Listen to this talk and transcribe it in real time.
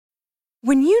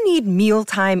When you need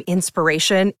mealtime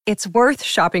inspiration, it's worth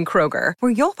shopping Kroger,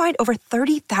 where you'll find over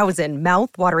 30,000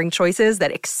 mouth-watering choices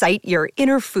that excite your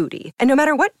inner foodie. And no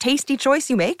matter what tasty choice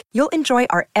you make, you'll enjoy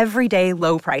our everyday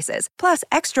low prices, plus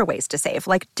extra ways to save,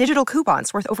 like digital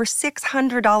coupons worth over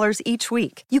 $600 each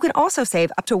week. You can also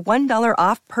save up to $1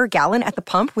 off per gallon at the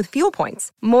pump with fuel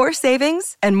points. More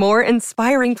savings and more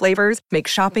inspiring flavors make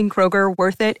shopping Kroger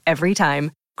worth it every time.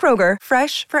 Kroger,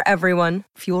 fresh for everyone.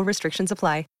 Fuel restrictions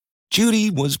apply.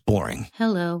 Judy was boring.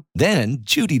 Hello. Then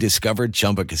Judy discovered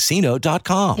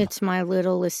ChumbaCasino.com. It's my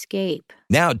little escape.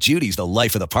 Now Judy's the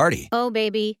life of the party. Oh,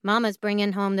 baby, mama's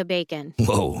bringing home the bacon.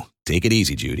 Whoa, take it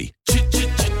easy, Judy.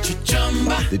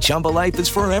 The Chumba life is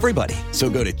for everybody. So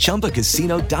go to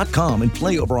ChumbaCasino.com and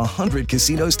play over 100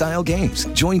 casino-style games.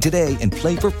 Join today and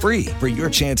play for free for your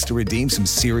chance to redeem some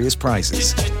serious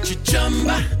prizes.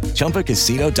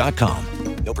 ChumbaCasino.com.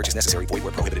 No purchase necessary. Void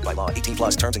where prohibited by law. 18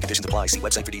 plus terms and conditions apply. See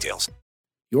website for details.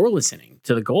 You're listening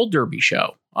to The Gold Derby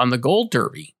Show on the Gold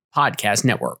Derby Podcast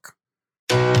Network.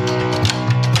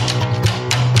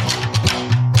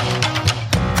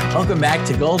 Welcome back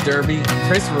to Gold Derby. I'm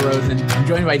Christopher Rosen. I'm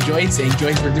joined by Joyce, and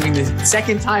Joyce, we're doing this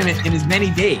second time in as many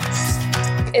days.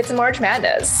 It's March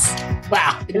Madness.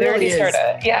 Wow. It really is.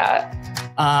 Started. Yeah.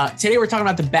 Today we're talking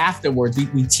about the BAFTA Awards.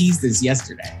 We teased this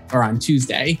yesterday, or on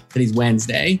Tuesday. Today's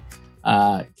Wednesday.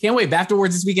 Can't wait. BAFTA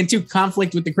Awards this weekend too.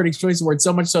 Conflict with the Critics' Choice Awards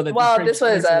so much so that this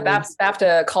was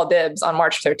BAFTA called dibs on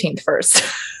March 13th first.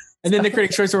 And then the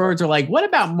Critics' Choice Awards are like, what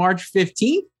about March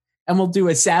 15th? And we'll do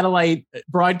a satellite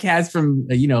broadcast from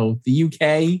the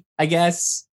UK, I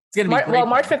guess. It's gonna be great. Well,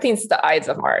 March 15th is the Ides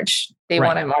of March. They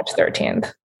won on March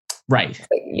 13th. Right.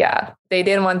 Yeah. They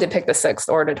didn't want to pick the 6th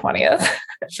or the 20th.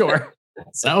 Sure.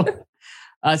 So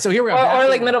here we are. Or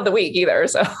like middle of the week either.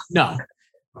 So no.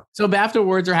 So BAFTA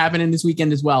Awards are happening this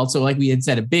weekend as well. So like we had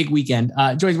said, a big weekend.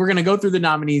 Joyce, we're going to go through the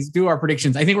nominees, do our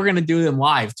predictions. I think we're going to do them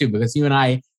live too, because you and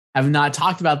I have not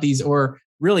talked about these or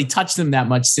really touched them that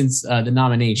much since the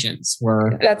nominations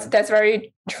were. That's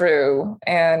very true.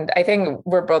 And I think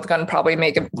we're both going to probably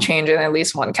make a change in at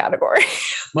least one category.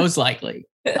 Most likely.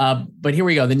 But here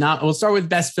we go. We'll start with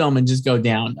Best Film and just go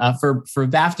down. For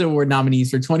BAFTA Award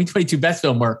nominees for 2022 Best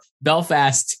Film were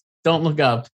Belfast, Don't Look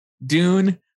Up,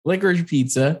 Dune, Licorice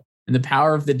Pizza, and The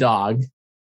Power of the Dog.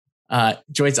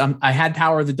 Joyce, I had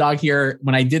Power of the Dog here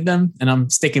when I did them, and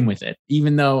I'm sticking with it,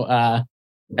 even though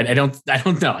I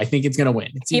don't know. I think it's going to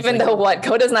win. Even though what?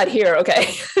 Coda's not here.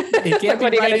 Okay. It can't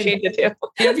what are you going to change it to?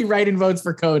 Can't be writing votes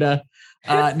for Coda.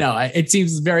 No, it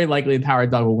seems very likely The Power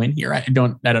of the Dog will win here. I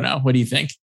don't know. What do you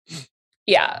think?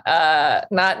 Yeah.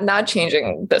 Not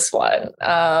changing this one.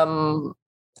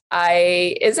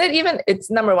 It's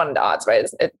number one in the odds, right?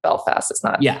 It's Belfast. It's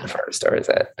not first, or is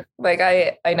it? Like,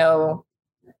 I know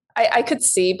I could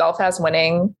see Belfast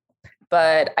winning,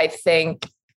 but I think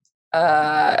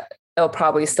it'll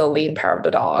probably still lean Power of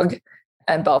the Dog,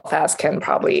 and Belfast can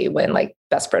probably win like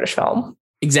Best British Film.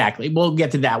 Exactly. We'll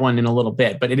get to that one in a little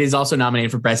bit, but it is also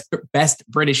nominated for Best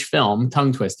British Film,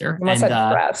 Tongue Twister.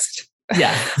 Breast.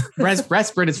 Yeah. Best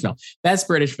British Film. Best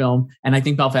British Film. And I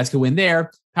think Belfast could win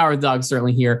there. Power of the Dog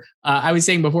certainly here. I was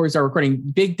saying before we start recording,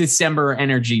 big December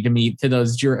energy to me to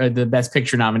those the Best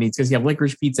Picture nominees, because you have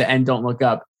Licorice Pizza and Don't Look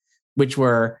Up, which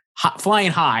were flying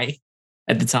high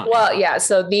at the time. Well, yeah.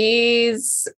 So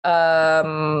these,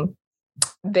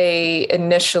 they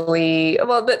initially,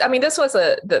 this was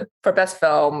for Best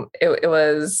Film, it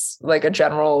was like a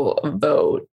general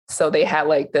vote. So they had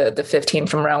like the 15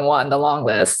 from round one, the long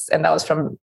list, and that was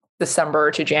from December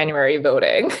to January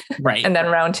voting. Right. And then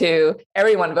round two,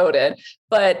 everyone voted.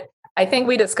 But I think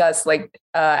we discussed like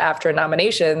after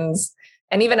nominations,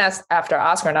 and even after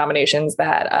Oscar nominations,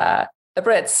 that the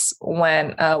Brits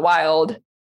went wild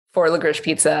for Licorice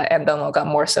Pizza and Don't Look Up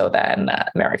more so than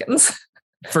Americans.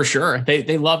 For sure.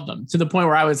 They loved them to the point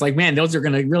where I was like, man, those are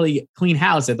going to really clean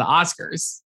house at the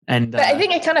Oscars. And I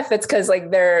think it kind of fits because like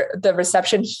the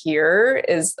reception here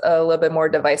is a little bit more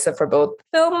divisive for both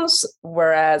films,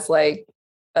 whereas like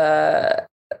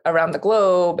around the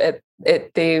globe,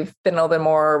 they've been a little bit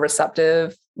more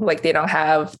receptive. Like they don't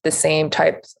have the same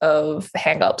types of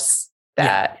hangups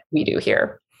that we do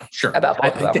here. Sure. About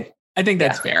both of them. I think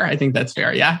that's fair. I think that's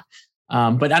fair. Yeah.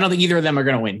 But I don't think either of them are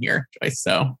going to win here, Joyce.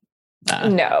 So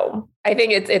no, I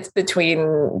think it's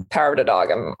between Power of the Dog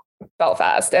and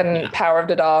Belfast, and Power of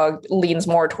the Dog leans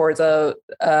more towards the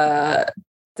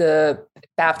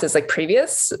BAFTA's like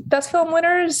previous Best Film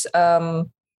winners. Like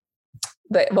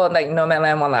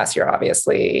Nomadland won last year,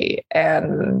 obviously,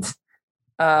 and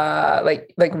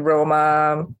like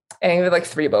Roma, and even like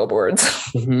Three Billboards.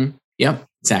 Mm-hmm. Yep,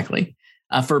 exactly.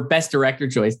 For Best Director,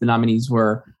 Joyce, the nominees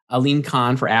were Alim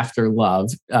Khan for After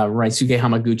Love, Raisuke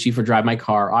Hamaguchi for Drive My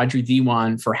Car, Audrey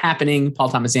Diwan for Happening, Paul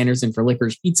Thomas Anderson for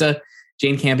Licorice Pizza,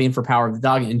 Jane Campion for Power of the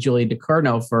Dog, and Julia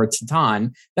DeCarno for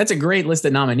Titan. That's a great list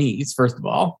of nominees, first of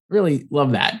all. Really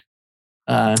love that.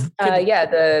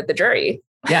 The jury.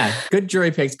 Yeah, good jury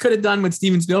picks. Could have done with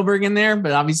Steven Spielberg in there,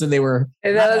 but obviously they were...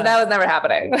 That was never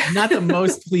happening. Not the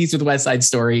most pleased with West Side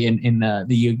Story in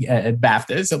the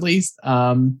BAFTAs, at least.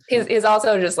 He's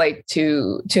also just like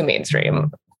too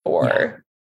mainstream for...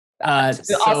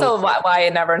 also why I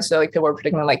never understood like people were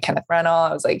predicting like Kenneth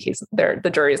Branagh. I was like, the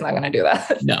jury is not going to do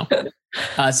that. No.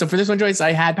 So for this one, Joyce,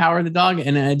 I had Power of the Dog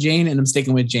and Jane, and I'm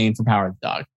sticking with Jane for Power of the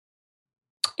Dog.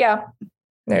 Yeah.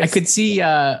 I could see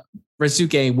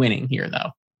Rasuke winning here,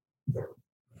 though.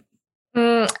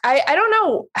 I don't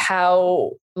know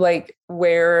how, like,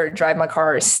 where Drive My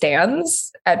Car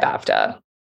stands at BAFTA.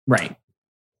 Right.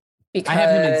 Because I have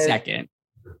him in second.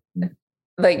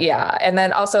 Like, yeah. And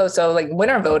then also, so like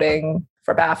winner voting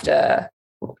for BAFTA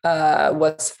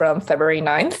was from February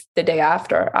 9th, the day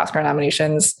after Oscar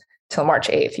nominations, till March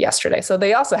 8th, yesterday. So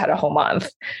they also had a whole month.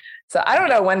 So I don't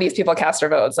know when these people cast their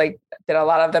votes. Like, did a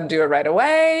lot of them do it right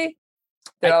away?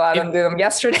 Did a lot of them do them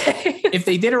yesterday? If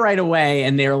they did it right away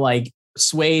and they're like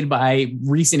swayed by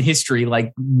recent history,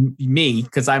 like me,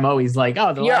 because I'm always like,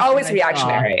 oh, you're always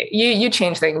reactionary. You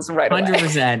change things right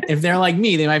 100%. away. If they're like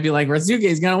me, they might be like, Rasuke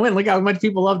is going to win. Look how much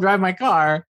people love Drive My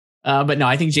Car. But no,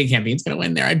 I think Jane Campion's going to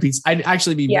win there. I'd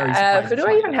actually be very surprised. Who do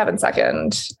I even have in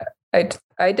second?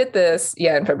 I did this,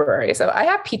 in February. So I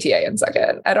have PTA in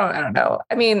second. I don't know.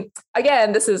 I mean,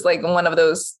 again, this is like one of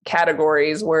those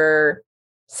categories where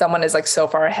someone is like so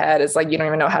far ahead. It's like, you don't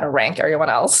even know how to rank everyone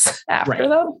else after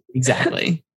them.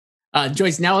 Exactly.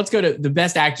 Joyce, now let's go to the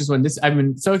best actress one. I've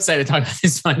been so excited to talk about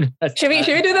this one. Should we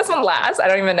do this one last? I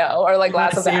don't even know. Or like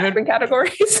last of the acting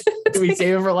categories. Do we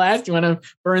save it for last? Do you want to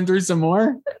burn through some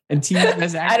more and tease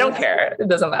best actress? I don't care. It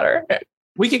doesn't matter.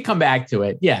 We could come back to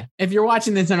it. Yeah. If you're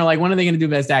watching this and are like, when are they going to do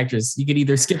best actress? You could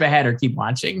either skip ahead or keep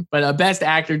watching. But best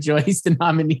actor, Joyce, the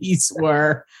nominees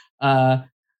were Adil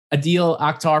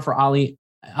Akhtar for Ali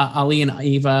and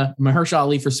Eva, Mahershala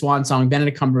Ali for Swan Song,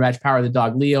 Benedict Cumberbatch, Power of the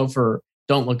Dog, Leo for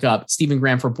Don't Look Up, Stephen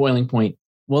Graham for Boiling Point,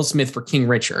 Will Smith for King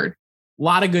Richard. A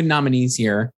lot of good nominees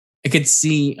here. I could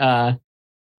see at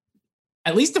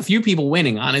least a few people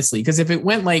winning, honestly, because if it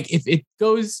went like, if it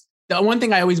goes, the one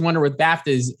thing I always wonder with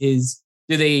BAFTA is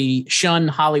do they shun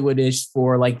Hollywoodish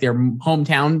for like their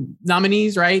hometown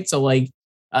nominees, right? So like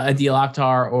Adil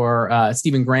Akhtar or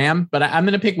Stephen Graham, but I'm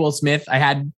going to pick Will Smith. I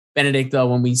had Benedict though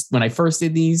when I first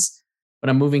did these, but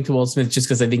I'm moving to Will Smith just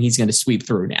because I think he's going to sweep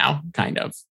through now, kind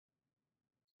of.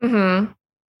 Mm-hmm.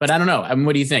 But I don't know. I mean,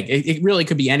 what do you think? It really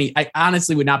could be any. I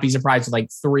honestly would not be surprised with like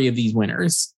 4 of these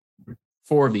winners.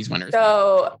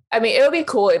 So I mean, it would be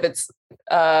cool if it's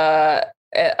a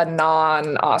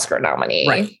non-Oscar nominee.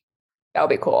 Right. That would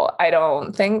be cool. I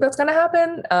don't think that's going to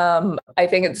happen. I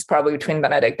think it's probably between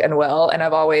Benedict and Will. And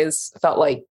I've always felt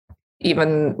like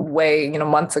even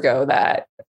months ago that,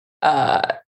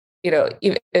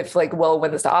 if like Will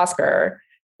wins the Oscar,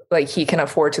 like he can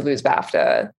afford to lose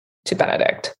BAFTA to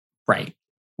Benedict. Right.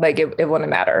 Like it wouldn't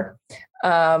matter.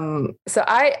 So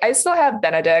I still have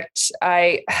Benedict.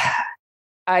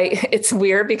 It's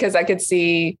weird because I could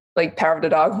see like Power of the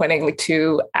Dog winning like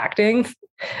 2 acting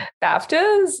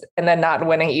BAFTAs and then not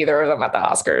winning either of them at the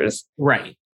Oscars.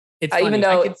 Right. It's even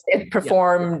though it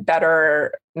performed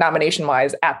better nomination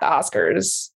wise at the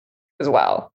Oscars as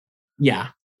well. Yeah.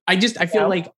 I feel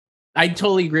like I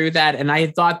totally agree with that. And I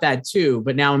had thought that too,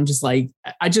 but now I'm just like,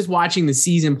 I just watching the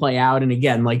season play out. And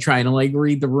again, like trying to like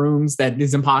read the rooms that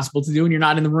is impossible to do when you're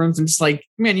not in the rooms. I'm just like,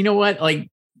 man, you know what? Like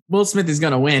Will Smith is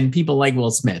going to win. People like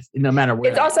Will Smith no matter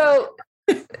where. It's also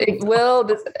Will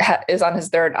is on his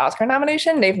 3rd Oscar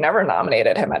nomination. They've never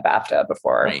nominated him at BAFTA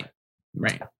before.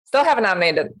 Right. Still haven't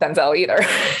nominated Denzel either.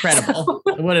 Incredible.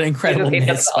 What an incredible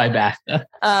miss by BAFTA.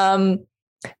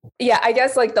 Yeah, I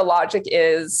guess like the logic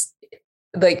is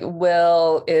like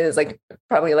Will is like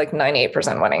probably like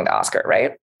 98% winning the Oscar,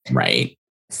 right? Right.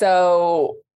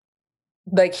 So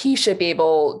like he should be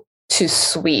able to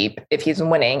sweep if he's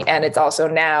winning. And it's also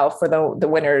now for the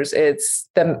winners, it's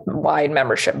the wide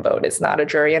membership vote. It's not a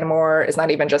jury anymore. It's not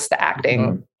even just the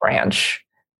acting branch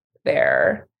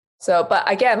there. So, but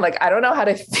again, like, I don't know how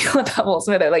to feel about Will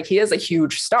Smith. Like he is a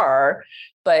huge star,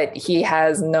 but he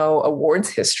has no awards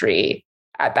history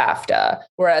at BAFTA.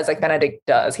 Whereas like Benedict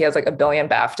does. He has like 1 billion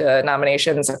BAFTA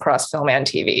nominations across film and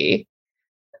TV.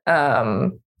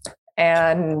 And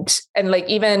like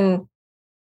even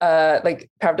like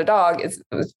Power of the Dog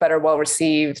was better well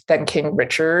received than King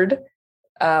Richard.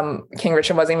 King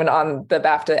Richard wasn't even on the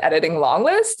BAFTA editing long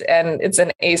list, and it's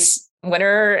an ace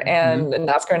winner and an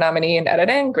Oscar nominee in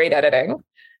editing. Great editing.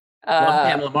 Love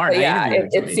Pamela Martin. Yeah,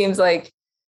 it seems like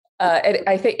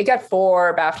I think it got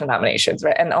 4 BAFTA nominations,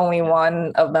 right? And only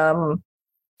one of them,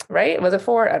 right? Was it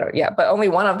 4? I don't. Yeah, but only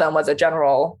one of them was a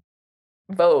general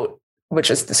vote,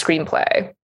 which is the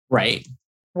screenplay. Right.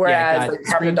 Whereas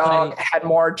Power of the Dog had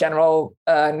more general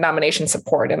nomination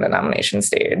support in the nomination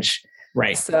stage.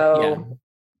 Right. So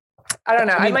I don't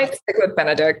know. I might stick with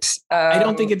Benedict. I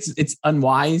don't think it's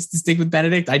unwise to stick with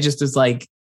Benedict. I just was like,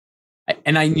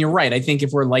 and you're right. I think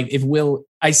if Will,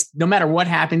 no matter what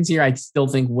happens here, I still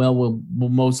think Will will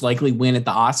most likely win at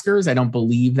the Oscars. I don't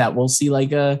believe that we'll see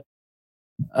like a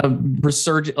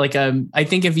resurgence. I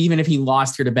think even if he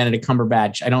lost here to Benedict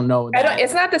Cumberbatch, I don't know.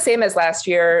 It's not the same as last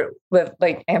year with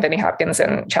like Anthony Hopkins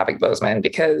and Chadwick Boseman,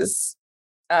 because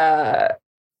the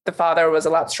father was a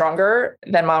lot stronger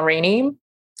than Ma Rainey,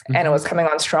 and it was coming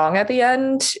on strong at the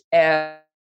end. And,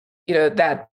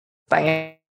 that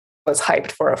Diane was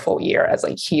hyped for a full year as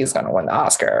like, he's going to win the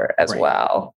Oscar as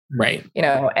well. Right.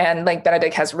 And like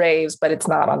Benedict has raves, but it's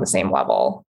not on the same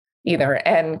level either.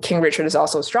 And King Richard is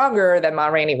also stronger than Ma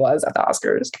Rainey was at the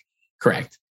Oscars.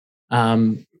 Correct.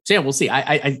 So yeah, we'll see.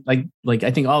 I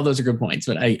think all of those are good points,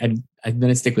 but I'm going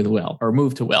to stick with Will, or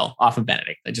move to Will off of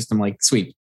Benedict. I'm like,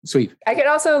 sweet. I could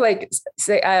also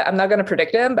say I'm not going to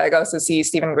predict him, but I also see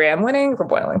Stephen Graham winning for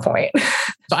Boiling Point.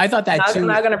 So I thought that too. I'm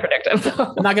not going to predict him.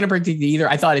 I'm not going to predict it either.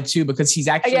 I thought it too, because he's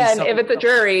actually, if it's a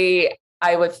jury,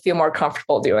 I would feel more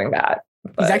comfortable doing that.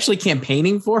 But he's actually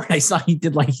campaigning for it. I saw he's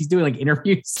doing like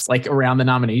interviews like around the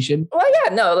nomination. Well,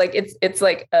 yeah, no, like it's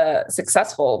like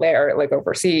successful there, like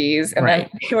overseas. And then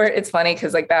it's funny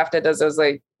because like BAFTA does those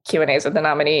like Q&As with the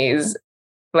nominees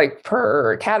like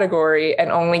per category, and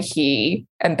only he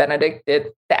and Benedict did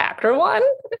the actor one,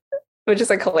 which is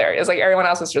like hilarious. Like everyone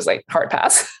else was just like hard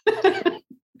pass.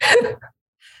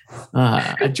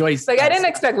 Joyce, like I didn't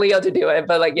expect Leo to do it,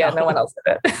 but like no one else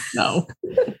did it. No.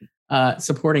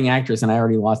 Supporting actress, and I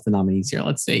already lost the nominees here.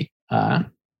 Let's see.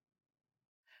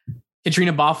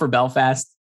 Katrina Balfe for Belfast,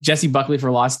 Jessie Buckley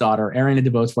for Lost Daughter, Ariana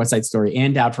DeBose for West Side Story,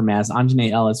 Anne Dowd for Mass,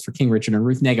 Anjanae Ellis for King Richard, and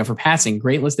Ruth Negga for Passing.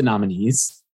 Great list of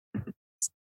nominees.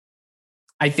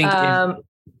 I think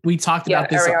we talked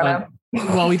about this.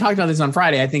 We talked about this on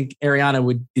Friday. I think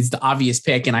Ariana is the obvious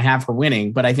pick, and I have her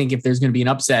winning. But I think if there's going to be an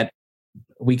upset,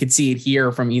 we could see it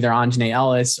here from either Anjanae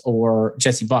Ellis or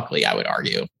Jessie Buckley, I would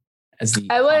argue.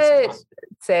 I would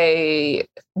say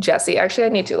Jessie. Actually, I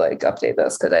need to like update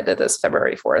this because I did this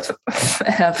February 4th.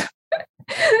 I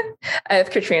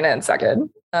have Katrina in second.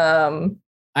 I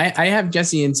have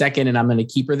Jessie in second, and I'm going to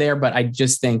keep her there. But I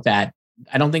just think that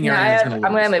I don't think Ariana's going to lose.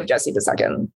 I'm going to move Jessie to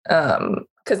second.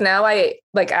 Because now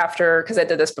because I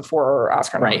did this before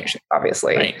Oscar nomination,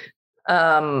 obviously. Right.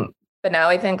 But now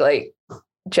I think like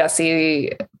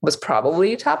Jessie was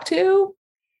probably top 2.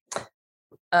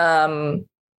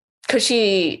 Because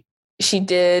she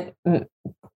did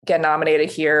get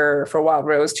nominated here for Wild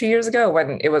Rose 2 years ago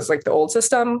when it was like the old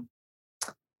system.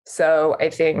 So I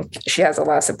think she has a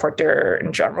lot of support there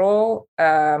in general.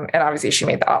 And obviously she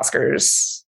made the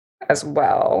Oscars as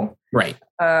well. Right.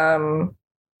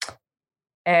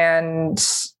 And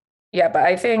yeah, but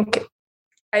I think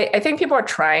people are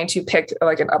trying to pick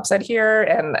like an upset here,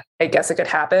 and I guess it could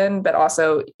happen. But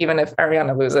also, even if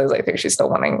Ariana loses, I think she's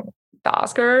still winning the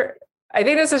Oscar. I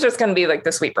think this is just going to be like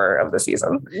the sweeper of the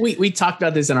season. We talked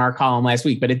about this in our column last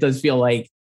week, but it does feel like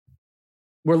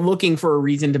we're looking for a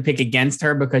reason to pick against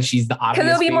her because she's the obvious.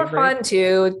 Because it'll be more fun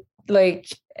too, like,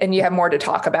 and you have more to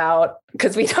talk about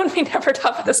because we never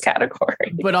talk about this category.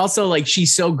 But also, like,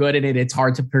 she's so good at it, it's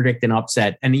hard to predict an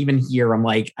upset. And even here, I'm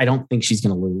like, I don't think she's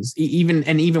going to lose.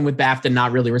 Even with BAFTA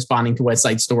not really responding to West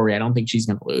Side Story, I don't think she's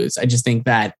going to lose. I just think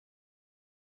that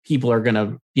people are going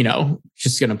to,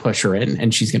 just going to push her in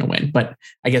and she's going to win. But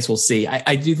I guess we'll see.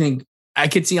 I do think I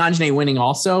could see Anjanae winning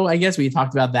also. I guess we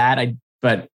talked about that.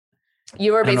 But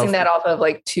you were basing that off of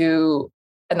like 2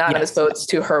 anonymous votes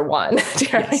to her one.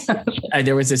 Yes.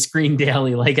 There was a Screen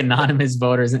Daily, like anonymous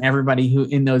voters, and everybody who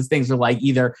in those things were like,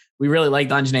 either we really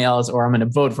liked Anjanae Ellis or I'm going to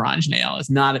vote for Anjanae Ellis.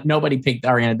 Nobody picked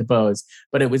Ariana DeBose,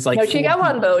 but it was like, no, she got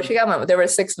one vote. She got one. There were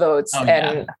 6 votes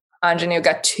and Anjanae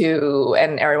got 2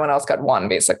 and everyone else got 1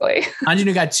 basically.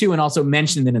 Anjanae got 2 and also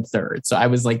mentioned in a third. So I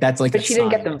was like, that's like, but she didn't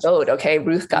get the vote. Okay.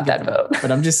 Ruth got that vote.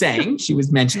 But I'm just saying she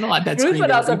was mentioned a lot. That's Ruth would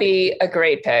also be a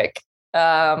great pick.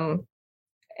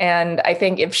 And I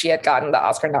think if she had gotten the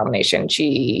Oscar nomination,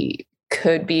 she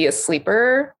could be a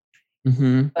sleeper.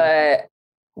 Mm-hmm. But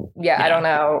yeah, I don't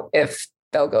know if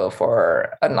they'll go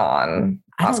for a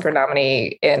non-Oscar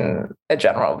nominee in a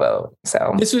general vote.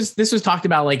 So this was talked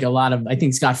about, like a lot of, I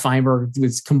think Scott Feinberg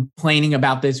was complaining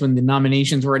about this when the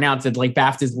nominations were announced, that like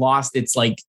BAFTA's lost its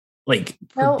like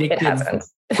predictive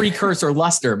precursor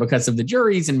luster because of the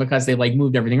juries and because they like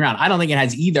moved everything around. I don't think it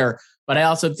has either, but I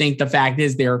also think the fact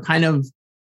is they're kind of,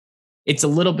 it's a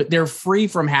little bit, they're free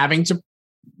from having to,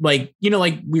 like, you know,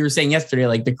 like we were saying yesterday,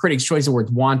 like the Critics' Choice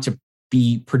Awards want to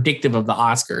be predictive of the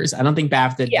Oscars. I don't think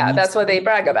BAFTA. Yeah, that's what they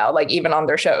brag about, like even on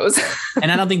their shows.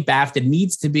 And I don't think BAFTA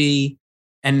needs to be,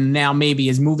 and now maybe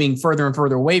is moving further and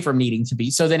further away from needing to be.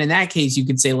 So then in that case, you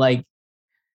could say like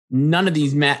none of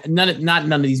these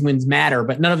wins matter,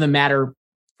 but none of them matter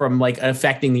from like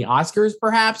affecting the Oscars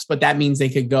perhaps, but that means they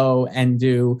could go and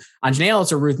do Anjanae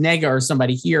Ellis or Ruth Negga or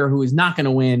somebody here who is not going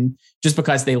to win just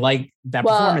because they like that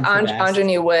performance. Well,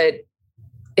 Anjanae would,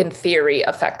 in theory,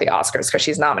 affect the Oscars because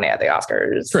she's nominated at the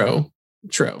Oscars.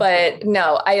 True. But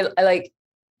no, I like,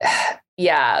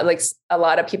 yeah, like a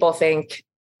lot of people think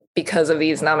because of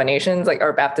these nominations, like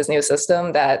our BAFTA's new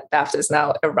system, that BAFTA is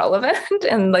now irrelevant.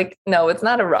 And like, no, it's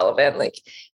not irrelevant. Like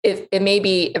if it may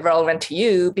be irrelevant to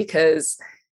you because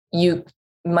you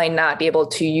might not be able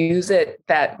to use it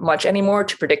that much anymore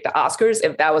to predict the Oscars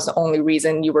if that was the only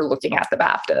reason you were looking at the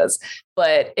BAFTAs.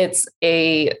 But it's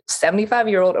a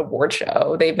 75-year-old award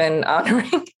show. They've been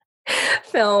honoring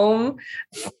film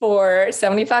for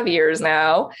 75 years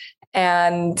now.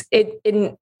 And it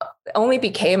only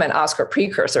became an Oscar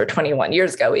precursor 21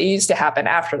 years ago. It used to happen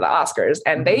after the Oscars,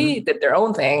 and they did their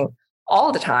own thing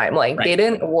all the time. Like they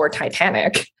didn't award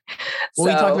Titanic. Well,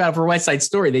 we talked about it for West Side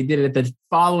Story. They did it the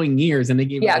following years, and they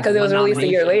gave because it was released a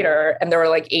year later, and there were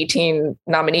like 18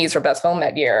 nominees for Best Film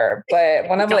that year. But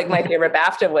one of like my favorite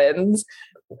BAFTA wins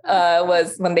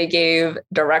was when they gave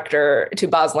director to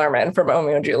Baz Luhrmann for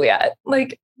Romeo and Juliet.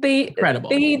 Like they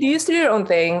used to do their own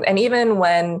thing, and even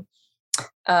when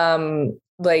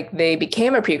like they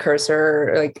became a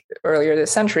precursor like earlier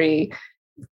this century,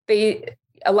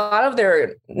 a lot of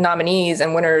their nominees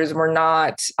and winners were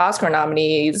not Oscar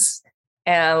nominees,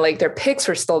 and like their picks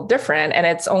were still different. And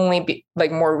it's only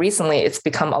like more recently it's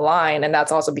become aligned. And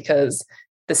that's also because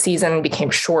the season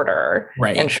became shorter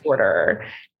and shorter.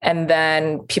 And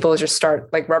then people just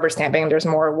start like rubber stamping. There's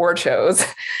more award shows.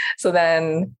 So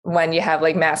then when you have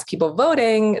like mass people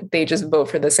voting, they just vote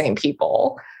for the same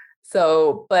people.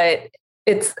 So, but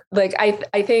it's like,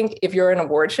 I think if you're an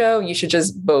award show, you should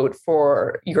just vote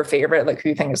for your favorite, like who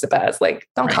you think is the best. Like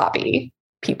don't copy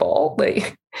people.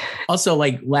 Like also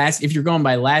like if you're going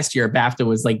by last year, BAFTA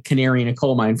was like canary in a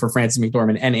coal mine for Frances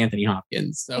McDormand and Anthony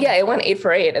Hopkins. So yeah, it went 8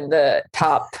 for 8 in the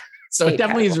top. So it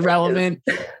definitely is relevant.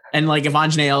 And like if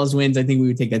Anjanae Ellis wins, I think we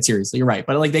would take that seriously. You're right.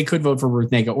 But like they could vote for Ruth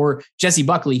Negga or Jessie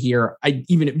Buckley here.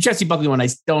 Even if Jessie Buckley won, I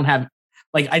don't have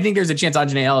like, I think there's a chance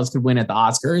Anjanae Ellis could win at the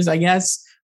Oscars, I guess.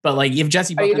 But like if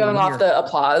Jessie Buckley, are you going off the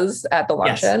applause at the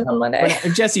luncheon on Monday? But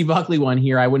if Jessie Buckley won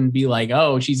here, I wouldn't be like,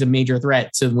 oh, she's a major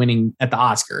threat to winning at the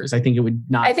Oscars. I think it would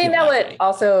not. I think that would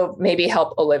also maybe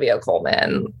help Olivia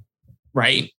Colman.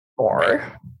 Right. Right.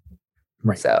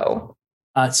 So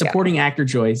supporting actor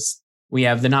choice. We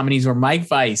have the nominees were Mike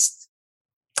Feist.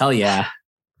 Hell yeah.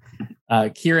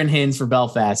 Kieran Hins for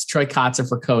Belfast, Troy Kotzer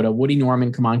for Coda, Woody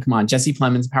Norman, Come On, Jesse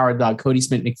Plemons, Power of the Dog, Cody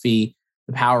Smith-McPhee,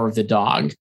 The Power of the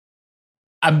Dog.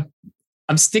 I'm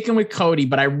sticking with Cody,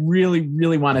 but I really,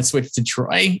 really want to switch to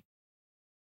Troy.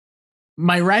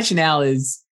 My rationale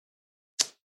is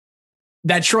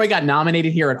that Troy got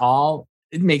nominated here at all.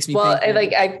 It makes me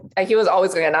think he was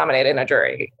always going to get nominated in a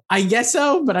jury. I guess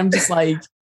so, but I'm just like,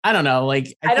 I don't know.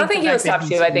 Like, I don't think he was top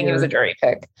 2. I think he was a jury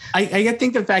pick. I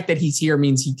think the fact that he's here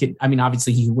means he could. I mean,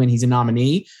 obviously he can win. He's a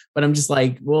nominee, but I'm just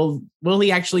like, will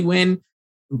he actually win?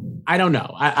 I don't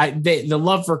know. The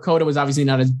love for Coda was obviously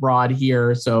not as broad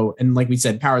here. So, and like we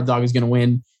said, Power of the Dog is going to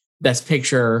win Best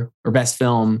Picture or Best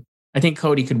Film. I think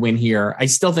Cody could win here. I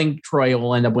still think Troy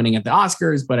will end up winning at the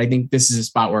Oscars, but I think this is a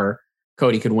spot where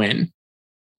Cody could win.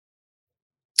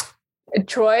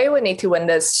 Troy would need to win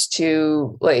this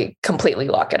to like completely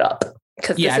lock it up.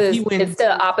 Because it's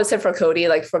the opposite for Cody.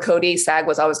 Like for Cody, SAG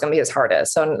was always going to be his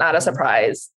hardest. So not a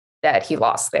surprise that he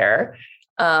lost there.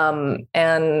 And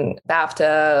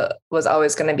BAFTA was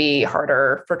always going to be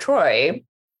harder for Troy,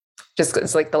 just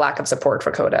it's like the lack of support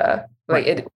for Coda. Like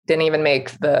it didn't even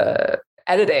make the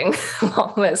editing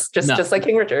long list, just like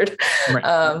King Richard.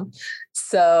 Right.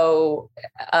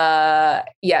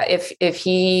 If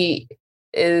he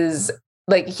is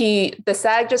like the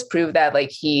SAG just proved that like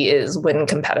he is win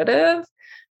competitive,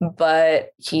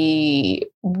 but he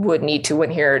would need to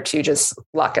win here to just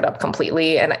lock it up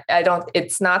completely. And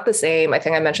it's not the same. I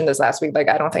think I mentioned this last week. Like,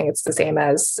 I don't think it's the same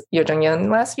as Yoo Jung-yoon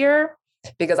last year.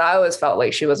 because I always felt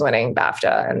like she was winning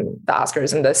BAFTA and the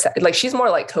Oscars and this, like, she's more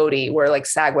like Cody, where like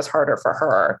SAG was harder for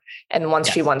her. And once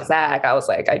she won SAG, I was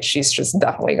like, she's just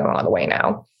definitely going all the way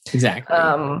now. Exactly.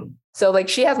 So like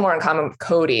she has more in common with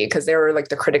Cody because they were like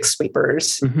the critic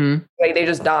sweepers. Mm-hmm. Like they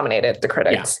just dominated the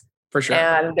critics. Yeah, for sure.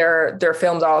 And their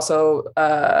films also,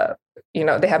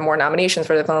 they have more nominations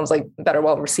for the films like that are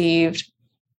well received.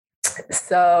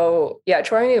 So yeah,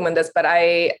 Troy may win this, but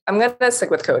I'm gonna stick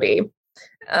with Cody.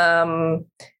 And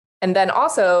then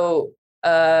also,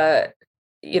 Troy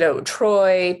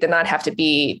did not have to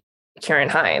beat Ciarán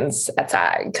Hinds at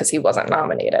SAG because he wasn't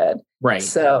nominated. Right.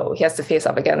 So he has to face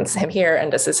up against him here,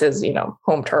 and this is his,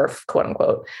 home turf, quote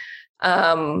unquote.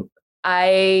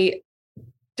 I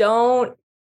don't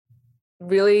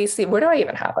really see, where do I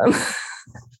even have him?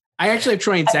 I actually have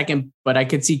Troy in second, but I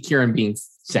could see Ciarán being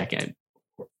second.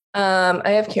 I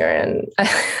have Ciarán. I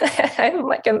have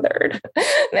Mike in third.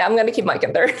 Yeah, I'm going to keep Mike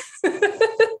in third.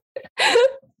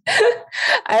 I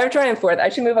have Troy in fourth. I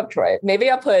should move up Troy. Maybe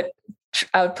I would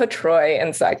put Troy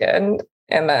in second,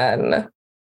 and then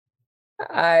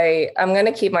I'm going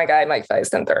to keep my guy Mike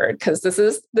Feist in third because this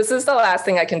is the last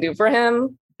thing I can do for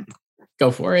him.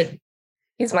 Go for it.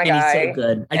 He's my guy. He's so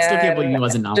good. I still can't believe he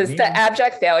wasn't nominated. Just the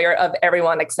abject failure of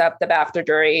everyone except the BAFTA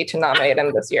jury to nominate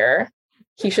him this year.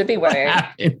 He should be winning.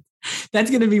 That's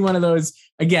going to be one of those,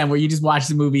 again, where you just watch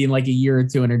the movie in like a year or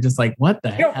two and are just like, what the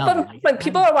hell? When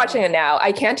people are watching it now,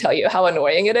 I can't tell you how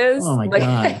annoying it is. Oh my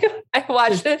God. I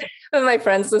watched it with my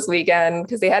friends this weekend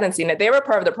because they hadn't seen it. They were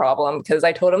part of the problem because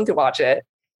I told them to watch it.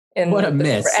 What a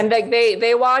miss. And like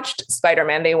they watched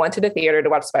Spider-Man. They went to the theater to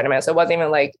watch Spider-Man. So it wasn't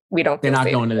even like, they're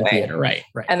not going to the theater. Right.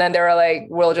 And then they were like,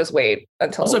 we'll just wait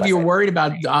until. Also, if you were worried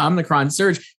about Omicron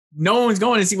surge, no one's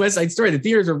going to see West Side Story. The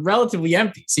theaters are relatively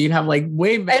empty. So you'd have like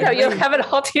way better. I know, you have it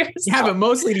all to yourself. You have it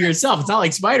mostly to yourself. It's not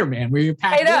like Spider-Man where you're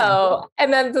packed. I know.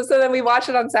 And then, so then we watched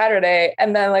it on Saturday.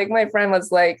 And then like my friend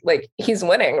was like, he's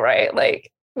winning, right?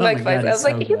 Like, I was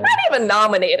like, he's not even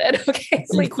nominated. Okay.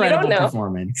 Like, you don't know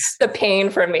the pain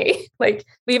for me. Like,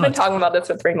 we've been talking about this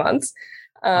for 3 months.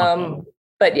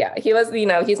 But yeah, he was,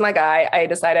 he's my guy. I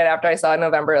decided after I saw it in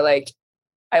November, like,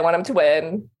 I want him to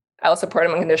win. I'll support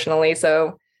him unconditionally.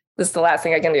 So this is the last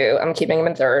thing I can do. I'm keeping him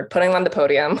in third, putting him on the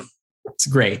podium. It's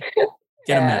great.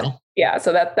 Get a medal. Yeah.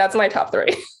 So that's my top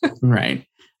three. Right.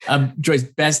 Joyce,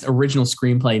 best original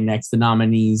screenplay next. The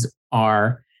nominees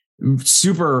are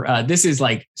super. This is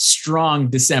like strong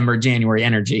December, January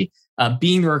energy.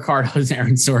 Being the Ricardos,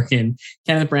 Aaron Sorkin,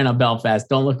 Kenneth Branagh, Belfast,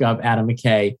 Don't Look Up, Adam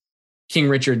McKay, King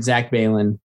Richard, Zach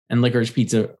Balan, and Licorice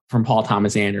Pizza from Paul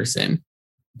Thomas Anderson.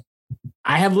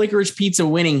 I have Licorice Pizza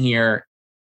winning here,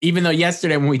 even though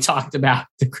yesterday when we talked about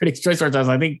the Critics' Choice Awards,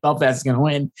 I think Belfast is going to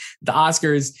win the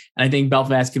Oscars, and I think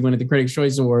Belfast could win at the Critics'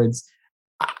 Choice Awards.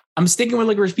 I'm sticking with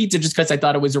Licorice Pizza just because I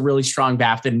thought it was a really strong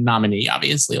BAFTA nominee.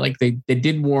 Obviously, like they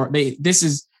did more.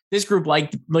 This group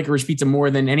liked Licorice Pizza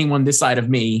more than anyone this side of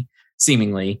me,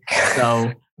 seemingly.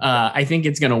 So I think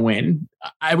it's going to win.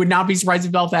 I would not be surprised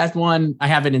if Belfast won. I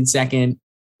have it in second.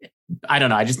 I don't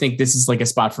know. I just think this is like a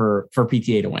spot for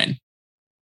PTA to win.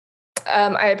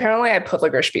 I put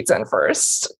Licorice Pizza in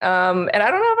first. And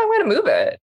I don't know if I'm going to move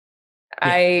it.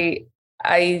 Yeah.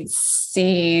 I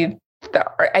see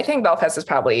I think Belfast is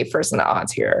probably first in the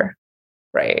odds here,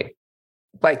 right?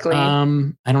 Likely. I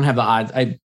don't have the odds.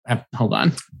 Hold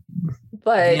on.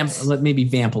 But let maybe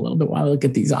vamp a little bit while I look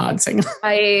at these odds. I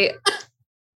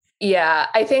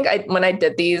think when I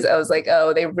did these, I was like,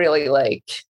 oh, they really like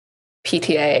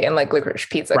PTA and like Licorice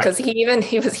Pizza because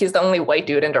he's the only white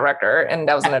dude and director, and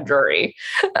that was in a jury.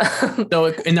 So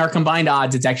in our combined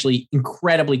odds, it's actually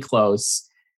incredibly close.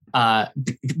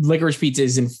 Licorice Pizza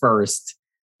is in first.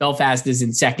 Belfast is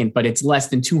in second, but it's less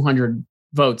than 200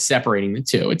 votes separating the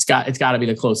two. It's got to be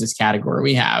the closest category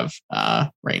we have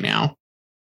right now.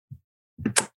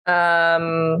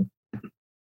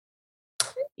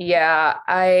 Yeah,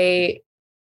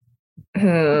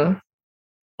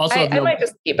 Also, I might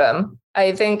just keep him.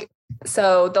 I think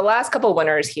so. The last couple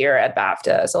winners here at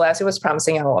BAFTA. So last year was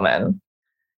Promising Young Woman,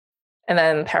 and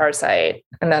then Parasite,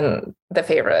 and then The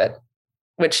Favorite,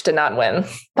 which did not win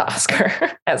the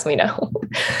Oscar, as we know.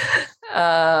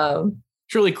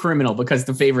 Truly criminal because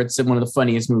The Favorite's one of the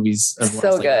funniest movies of the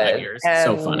last 5 years.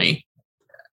 So funny.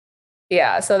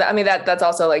 Yeah. So that's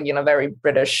also like, very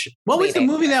British. What was the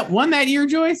movie that won that year,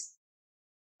 Joyce?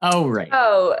 Oh, right.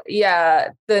 Oh, yeah.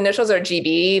 The initials are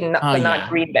GB, but not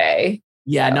Green Bay.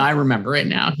 Yeah, no, I remember it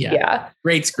now. Yeah.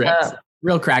 Great script.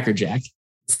 Real crackerjack.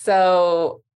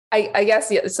 So I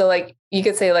guess, yeah. So like you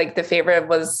could say like The Favorite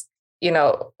was,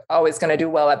 always going to do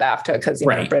well at BAFTA because,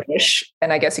 British.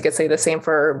 And I guess you could say the same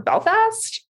for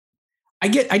Belfast.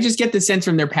 I just get the sense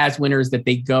from their past winners that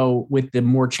they go with the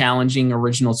more challenging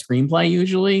original screenplay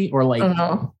usually, or like,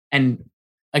 and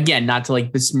again, not to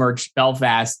like besmirch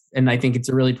Belfast, and I think it's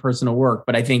a really personal work,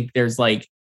 but I think there's like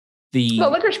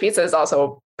Licorice Pizza is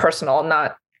also personal,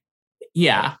 not.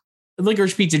 Yeah.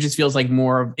 Licorice Pizza just feels like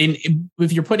more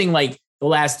if you're putting like the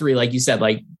last three, like you said,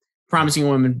 like Promising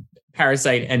Woman,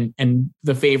 Parasite, and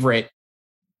The Favorite,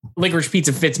 Licorice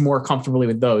Pizza fits more comfortably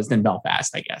with those than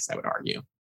Belfast, I guess I would argue.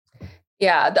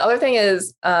 Yeah. The other thing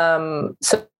is,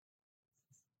 so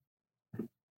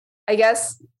I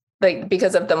guess like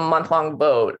because of the month-long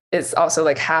vote is also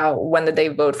like when did they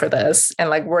vote for this? And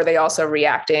like, were they also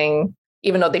reacting,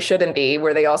 even though they shouldn't be,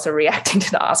 were they also reacting to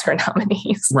the Oscar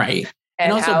nominees? Right.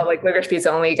 And also, how like Licorice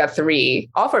Pizza only got 3,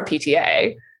 all for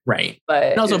PTA. Right. But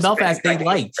and also Belfast, they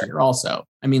liked here also.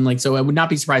 I mean, like, so I would not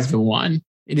be surprised if it won.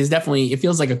 It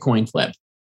feels like a coin flip,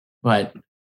 but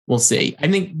we'll see. I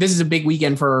think this is a big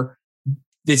weekend for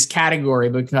this category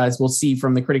because we'll see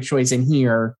from the Critics' Choice in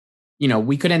here,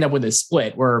 we could end up with a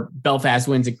split where Belfast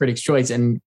wins at Critics' Choice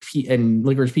and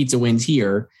Licorice Pizza wins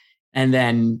here. And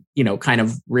then, kind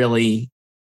of really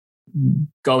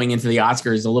going into the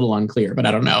Oscars is a little unclear, but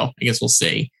I don't know. I guess we'll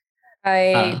see.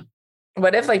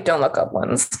 What if like Don't Look Up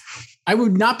wins? I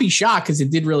would not be shocked because it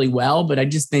did really well, but I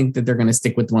just think that they're going to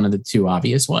stick with one of the two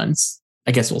obvious ones.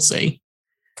 I guess we'll see.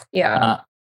 Yeah.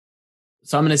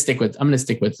 So I'm going to stick with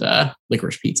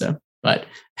Licorice Pizza, but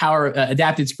Power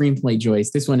adapted screenplay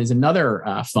Joyce. This one is another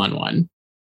fun one.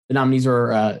 The nominees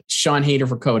are Sean Hayter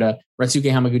for Coda, Ratsuke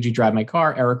Hamaguchi, Drive My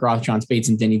Car, Eric Roth, John Spates,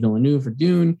 and Denis Villeneuve for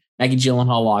Dune, Maggie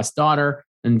Gyllenhaal, Lost Daughter,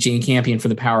 and Jane Campion for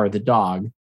The Power of the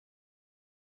Dog.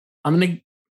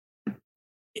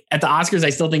 At the Oscars, I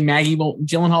still think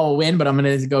Gyllenhaal will win, but I'm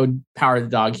going to go Power of the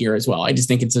Dog here as well. I just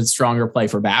think it's a stronger play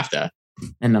for BAFTA,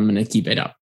 and I'm going to keep it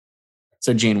up.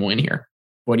 So Jane will win here.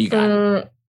 What do you got?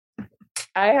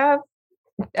 I have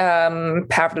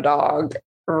Power of the Dog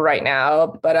right now,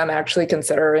 but I'm actually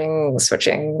considering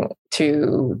switching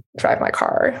to Drive My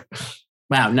Car.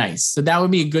 Wow, nice. So that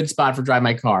would be a good spot for Drive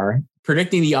My Car.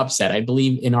 Predicting the upset, I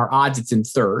believe in our odds, it's in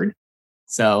third.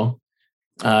 So,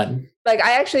 I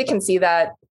actually can see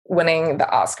that winning the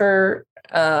Oscar,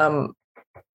 and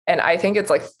I think it's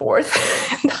like fourth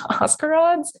in the Oscar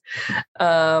odds.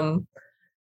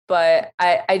 But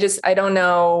I don't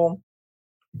know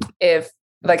if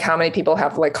like how many people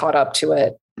have like caught up to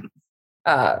it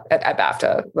at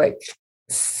BAFTA like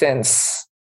since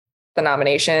the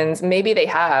nominations. Maybe they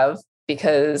have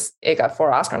because it got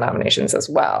 4 Oscar nominations as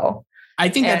well. I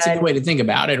think that's a good way to think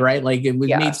about it, right? Like it was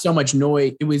made so much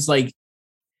noise. It was like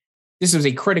this was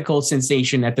a critical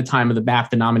sensation at the time of the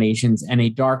BAFTA nominations and a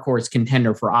dark horse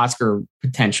contender for Oscar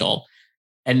potential.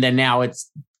 And then now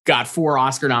it's got 4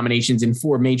 Oscar nominations in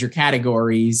 4 major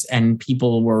categories, and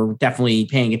people were definitely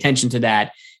paying attention to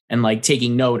that and like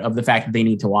taking note of the fact that they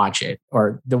need to watch it,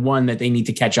 or the one that they need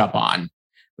to catch up on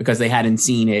because they hadn't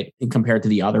seen it compared to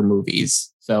the other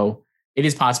movies. So it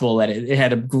is possible that it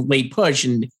had a late push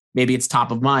and maybe it's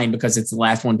top of mind because it's the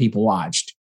last one people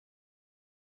watched.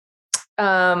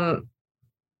 And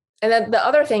then the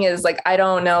other thing is like, I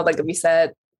don't know, like we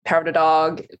said, Power of the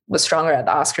Dog was stronger at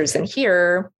the Oscars than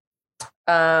here.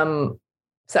 So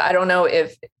I don't know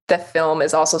if the film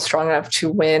is also strong enough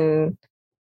to win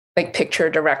like picture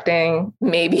directing,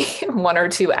 maybe 1 or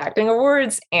 2 acting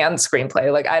awards and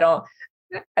screenplay. Like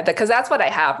because that's what I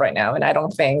have right now. And I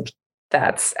don't think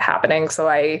that's happening. So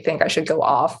I think I should go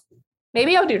off.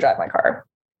 Maybe I'll do Drive My Car.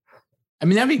 I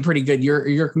mean, that'd be pretty good.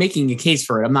 You're making a case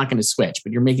for it. I'm not going to switch,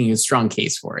 but you're making a strong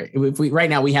case for it. Right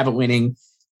now we have it winning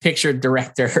picture,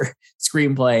 director,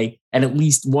 screenplay, and at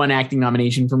least 1 acting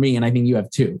nomination for me. And I think you have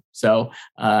 2. So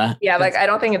I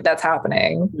don't think that's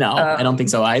happening. No, I don't think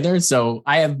so either. So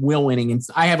I have Will winning and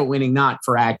I have it winning not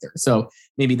for actor. So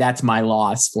maybe that's my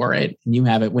loss for it. And you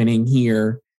have it winning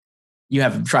here. You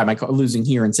have Drive My Car losing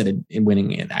here instead of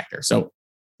winning an actor. So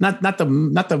not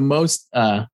the most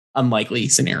unlikely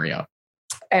scenario.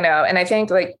 I know. And I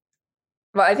think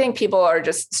I think people are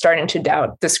just starting to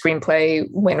doubt the screenplay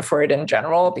win for it in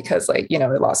general because it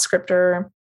lost scripter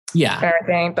and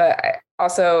everything. But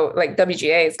also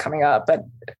WGA is coming up, but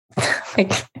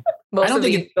most of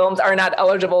these films are not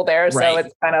eligible there. Right. So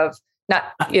it's kind of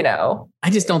not, I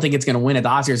just don't think it's going to win at the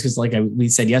Oscars because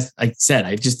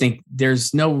I just think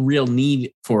there's no real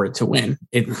need for it to win.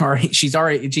 Jane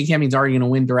Campion's already going to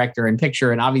win director and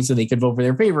picture. And obviously they could vote for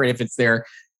their favorite if it's their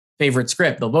favorite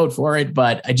script, they'll vote for it.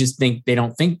 But I just think they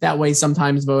don't think that way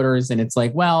sometimes, voters. And it's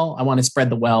like, well, I want to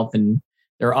spread the wealth. And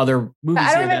there are other movies.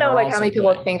 I don't even know how many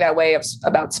people think that way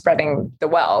about spreading the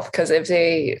wealth. Because if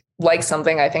they like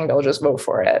something, I think they'll just vote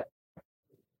for it.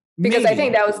 Because Maybe. I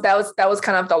think that was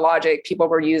kind of the logic people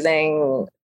were using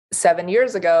 7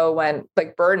 years ago when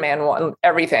like Birdman won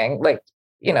everything. Like,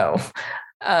 you know,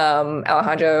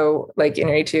 Alejandro like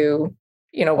Inarritu,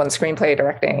 you know, won screenplay,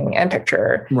 directing, and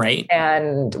picture. Right.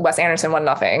 And Wes Anderson won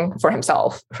nothing for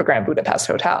himself for Grand Budapest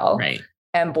Hotel. Right.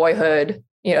 And Boyhood,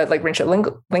 you know, like Richard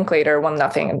Linklater won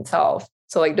nothing himself.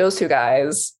 So like those two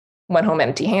guys went home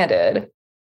empty-handed,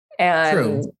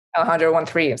 and True. Alejandro won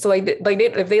 3. So like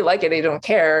if they like it, they don't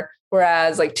care.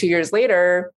 Whereas like 2 years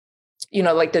later, you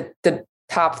know, like the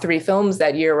top 3 films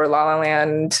that year were La La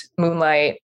Land,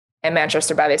 Moonlight, and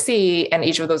Manchester by the Sea. And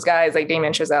each of those guys, like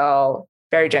Damien Chazelle,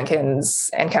 Barry Jenkins,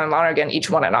 and Kevin Lonergan, each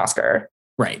won an Oscar.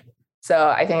 Right. So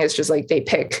I think it's just like they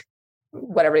pick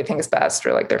whatever they think is best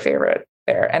or like their favorite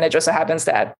there. And it just so happens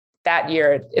that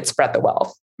year it spread the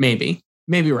wealth. Maybe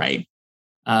right.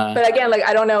 But again, like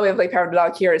I don't know if like Power of the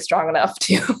Dog here is strong enough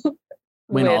to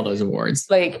win all those awards.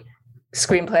 Like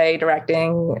screenplay,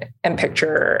 directing, and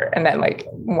picture, and then like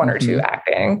 1 or 2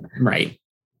 acting. Right.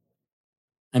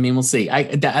 I mean, we'll see.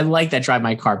 I like that Drive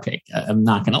My Car pick. I'm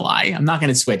not going to lie. I'm not going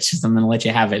to switch because I'm going to let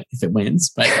you have it if it wins.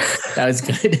 But that was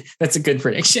good. That's a good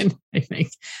prediction, I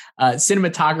think.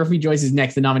 Cinematography, Joyce is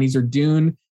next. The nominees are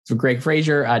Dune, so Greg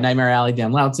Fraser, Nightmare Alley,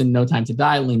 Dan Lautzen, No Time to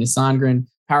Die, Lena Sandgren,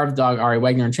 Power of the Dog, Ari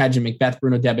Wegner, and Tragic Macbeth,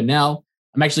 Bruno Debanel.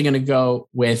 I'm actually going to go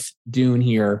with Dune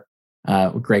here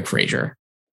with Greg Fraser.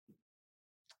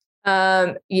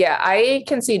 Yeah, I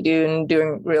can see Dune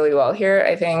doing really well here.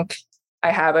 I think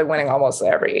I have it winning almost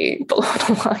every below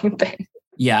the line thing.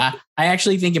 Yeah, I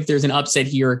actually think if there's an upset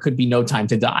here, it could be No Time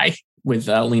to Die with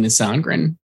Lena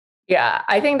Sandgren. Yeah,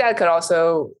 I think that could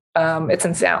also, it's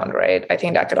in sound, right? I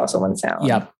think that could also win sound.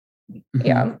 Yep.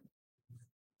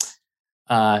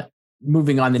 Yeah.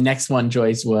 Moving on, the next one,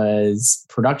 Joyce, was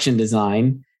production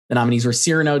design. The nominees were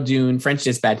Cyrano, Dune, French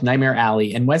Dispatch, Nightmare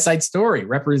Alley, and West Side Story.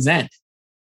 Represent.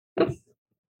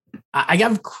 I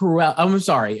got Cruella. I'm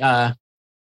sorry.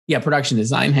 Yeah, production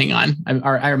design. Hang on.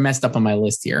 I messed up on my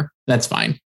list here. That's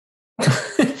fine.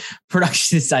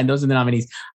 Production design. Those are the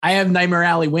nominees. I have Nightmare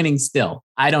Alley winning still.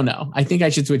 I don't know. I think I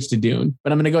should switch to Dune,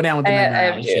 but I'm going to go down with the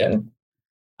Nightmare Alley ship.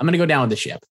 I'm going to go down with the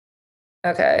ship.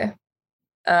 Okay.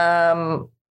 I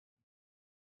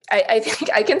think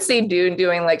I can see Dune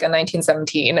doing like a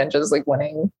 1917 and just like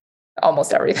winning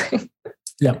almost everything.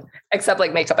 Yeah. Except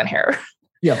like makeup and hair.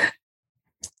 Yeah.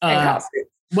 And costume.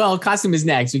 Well, costume is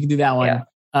next. We can do that one. Yeah.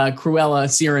 Cruella,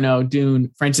 Cyrano,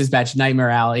 Dune, French Dispatch, Nightmare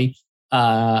Alley.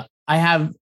 I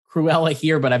have Cruella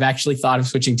here, but I've actually thought of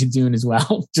switching to Dune as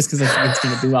well, just because I think it's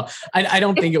going to do well. I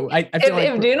don't think it. I feel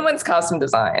if Dune wins costume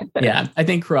design. Yeah, I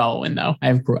think Cruella will win though. I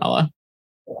have Cruella,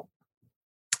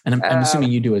 and I'm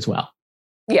assuming you do as well.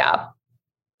 Yeah.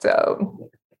 So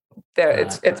there,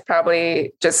 it's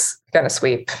probably just going to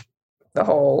sweep the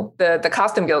whole. The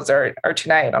costume guilds are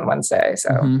tonight on Wednesday,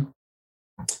 so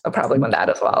I'll probably win that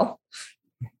as well.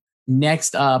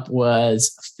 Next up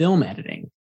was film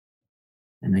editing.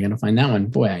 And I got to find that one.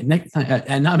 Boy,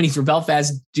 nominees for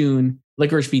Belfast, Dune,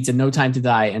 Licorice Pizza, No Time to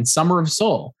Die, and Summer of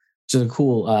Soul, which is a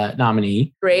cool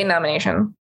nominee. Great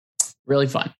nomination. Really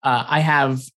fun. I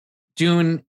have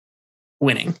Dune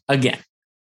winning again.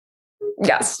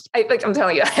 Yes. I'm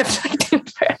telling you, I have Dune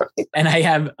for everything. And I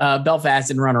have Belfast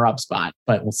in runner-up spot,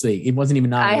 but we'll see. It wasn't even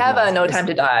nominated. I have No Time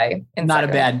to Die. Not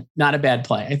a bad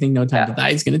play. I think No Time to Die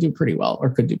is going to do pretty well,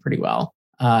 or could do pretty well.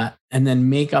 And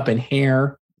then makeup and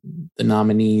hair. The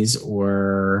nominees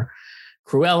were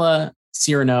Cruella,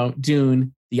 Cyrano,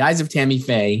 Dune, The Eyes of Tammy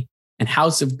Faye, and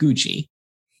House of Gucci.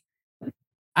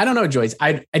 I don't know, Joyce.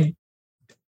 I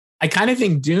kind of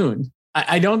think Dune.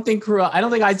 I don't think Cruella. I don't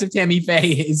think Eyes of Tammy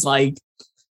Faye is like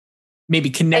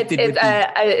maybe connected with.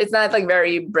 It's not like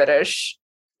very British.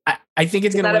 I think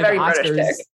it's going to win the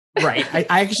Oscars. Right.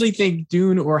 I actually think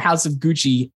Dune or House of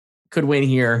Gucci could win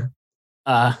here.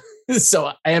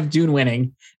 So I have Dune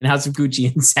winning and House of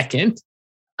Gucci in second.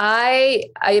 I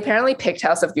apparently picked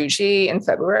House of Gucci in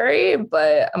February,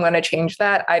 but I'm going to change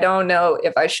that. I don't know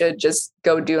if I should just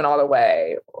go Dune all the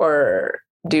way or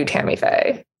do Tammy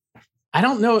Faye. I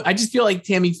don't know. I just feel like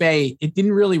Tammy Faye, it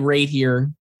didn't really rate here.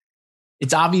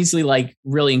 It's obviously like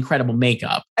really incredible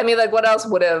makeup. I mean, like what else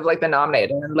would have like been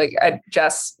nominated? Like I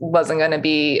just wasn't going to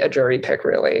be a jury pick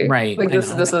really. Right. Like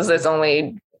this was its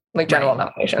only like general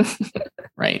nomination.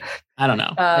 Right. I don't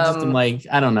know. I just am like,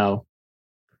 I don't know.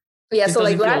 Yeah. So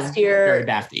like last year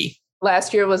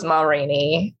was Ma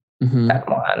Rainey, that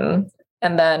one.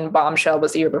 And then Bombshell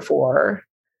was the year before.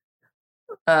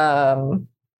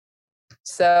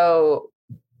 So,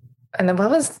 and then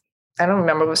I don't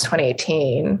remember, it was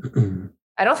 2018.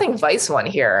 I don't think Vice won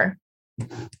here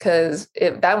because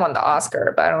that won the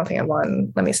Oscar, but I don't think it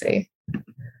won. Let me see.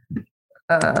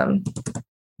 I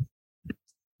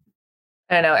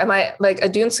don't know. Am I like a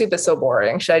Dune sweep is so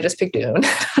boring? Should I just pick Dune?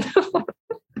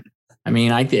 I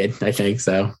mean, I think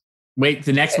so. Wait,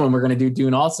 the next one we're going to do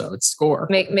Dune also. It's score.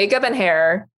 Makeup and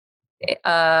hair.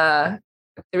 3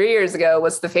 years ago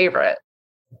was the favorite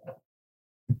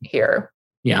here.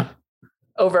 Yeah.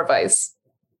 Over Vice.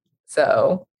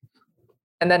 So,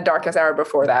 and then Darkest Hour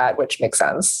before that, which makes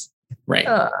sense. Right.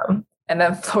 And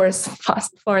then Florence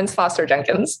Foster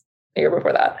Jenkins the year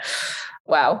before that.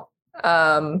 Wow.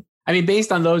 I mean,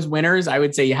 based on those winners, I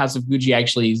would say House of Gucci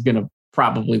actually is going to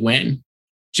probably win.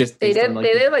 Just they did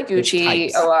like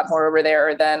Gucci a lot more over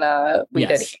there than we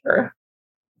did here.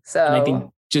 So and I think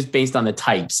just based on the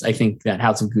types, I think that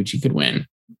House of Gucci could win.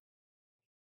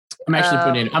 I'm actually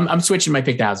putting in. I'm switching my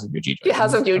pick to House of Gucci. Yeah,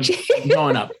 House of Gucci. I'm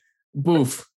going up.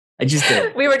 Boof. I just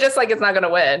did. We were just like, it's not going to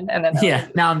win, and then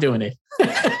now I'm doing it.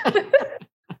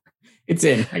 It's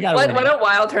in. I got it. What a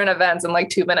wild turn of events in like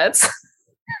 2 minutes.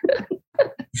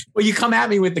 Well, you come at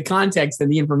me with the context and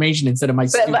the information instead of my.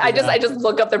 But I just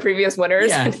look up the previous winners.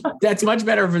 Yeah, that's much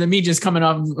better than me just coming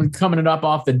it up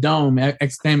off the dome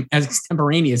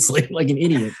extemporaneously like an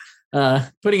idiot.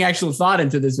 Putting actual thought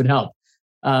into this would help.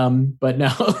 But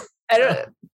no, I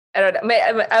don't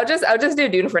know. I'll just do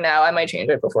Dune for now. I might change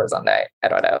it before Sunday. I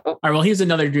don't know. All right. Well, here's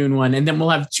another Dune one, and then we'll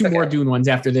have two more Dune ones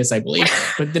after this, I believe.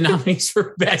 But the nominees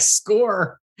for best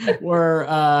score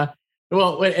were.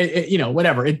 Well,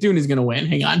 whatever. Dune is going to win.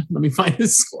 Hang on. Let me find the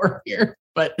score here.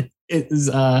 But it is,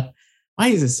 why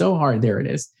is it so hard? There it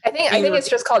is. I think it's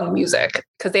just called music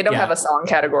because they don't have a song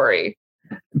category.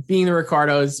 Being the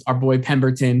Ricardos, our boy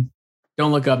Pemberton,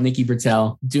 Don't Look Up, Nikki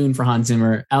Bertel, Dune for Hans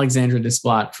Zimmer, Alexandra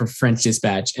Desplat for French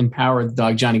Dispatch, and Power of the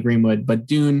Dog, Johnny Greenwood. But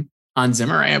Dune, Hans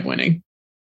Zimmer, I have winning.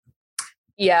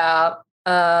 Yeah.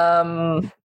 Although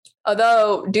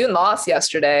Dune lost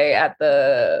yesterday at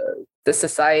the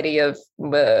Society of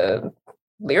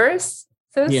Lyricists.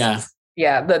 Yeah.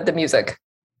 Yeah, the music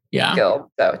guild.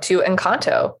 So to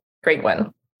Encanto, great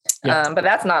win. Yep. But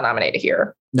that's not nominated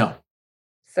here. No.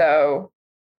 So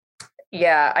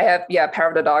yeah, I have Power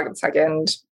of the Dog in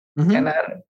second. Mm-hmm. And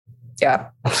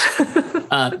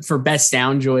then for best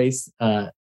sound choice,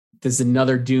 there's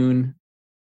another Dune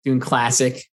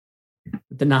classic.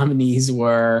 The nominees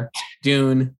were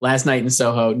Dune, Last Night in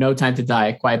Soho, No Time to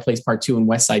Die, Quiet Place Part 2, and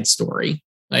West Side Story.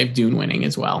 I have Dune winning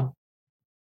as well.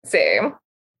 Same.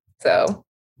 So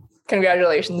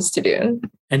congratulations to Dune.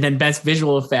 And then best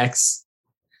visual effects,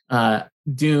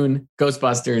 Dune,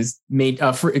 Ghostbusters,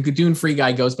 Dune, Free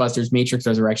Guy, Ghostbusters, Matrix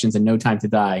Resurrections, and No Time to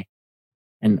Die.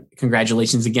 And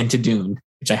congratulations again to Dune,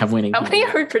 which I have winning. How many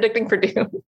are we predicting for Dune?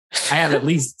 I have at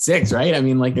least 6, right? I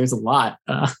mean, like there's a lot.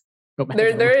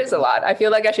 There is a lot. I feel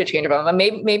like I should change them.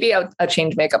 Maybe I'll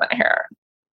change makeup and hair.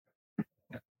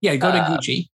 Yeah, go to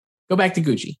Gucci. Go back to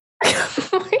Gucci.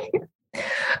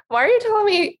 Why are you telling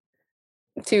me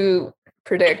to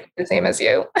predict the same as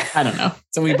you? I don't know.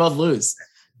 So we both lose.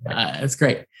 That's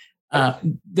great.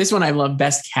 This one I love.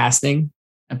 Best casting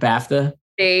at BAFTA.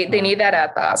 They need that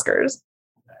at the Oscars.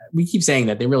 We keep saying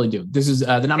that. They really do. This is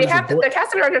the nominees. The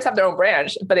casting directors have their own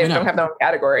branch, but they don't have their own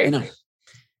category. I know.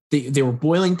 They were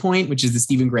Boiling Point, which is the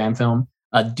Stephen Graham film,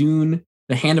 Dune,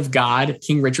 The Hand of God,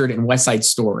 King Richard, and West Side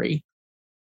Story.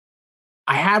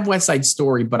 I have West Side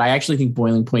Story, but I actually think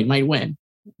Boiling Point might win.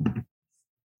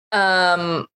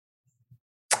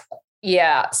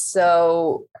 Yeah.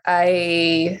 So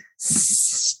where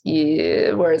is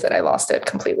it? I lost it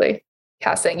completely.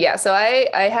 Casting. Yeah. So I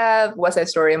have West Side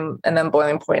Story and then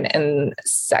Boiling Point in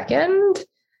second.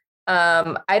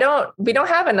 We don't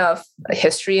have enough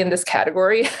history in this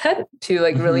category yet to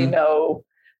really know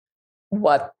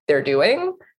what they're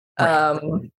doing.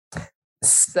 Right.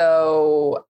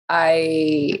 So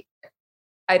I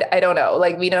don't know.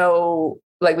 Like we know,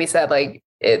 like we said, like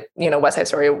it, West Side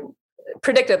Story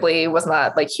predictably was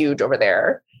not like huge over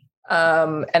there.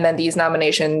 And then these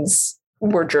nominations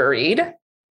were juried.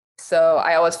 So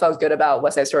I always felt good about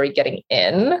West Side Story getting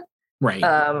in.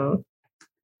 Right.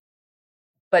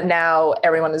 But now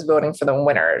everyone is voting for the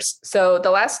winners. So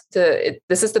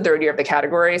this is the third year of the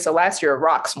category. So last year,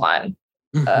 Rocks won,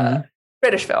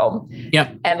 British film.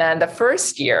 Yep. And then the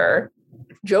first year,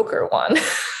 Joker won.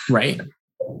 Right.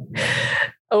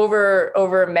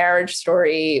 over Marriage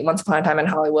Story, Once Upon a Time in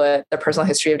Hollywood, The Personal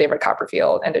History of David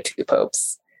Copperfield, and The Two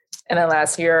Popes. And then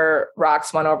last year,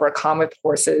 Rocks won over Calm with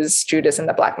Horses, Judas and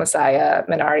the Black Messiah,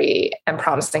 Minari, and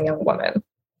Promising Young Woman.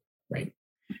 Right.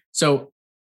 So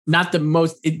not the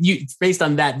most based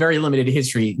on that very limited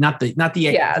history, not the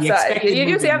expected you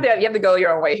just have to go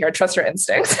your own way here. Trust your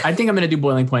instincts. I think I'm going to do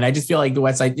Boiling Point. I just feel like the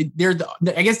West Side.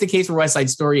 I guess the case for West Side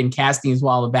Story and casting as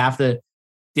well. The BAFTA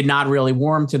did not really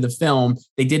warm to the film.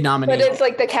 They did nominate. But it's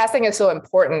like the casting is so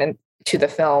important to the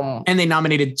film. And they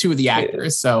nominated 2 of the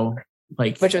actors. So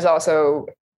like. Which was also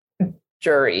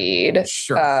juried.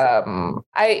 Sure.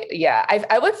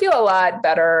 I would feel a lot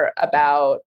better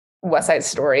about West Side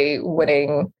Story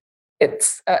winning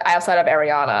its outside of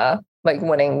Ariana, like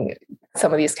winning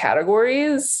some of these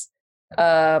categories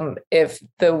if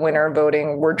the winner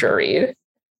voting were juried.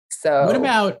 So what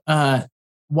about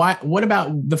what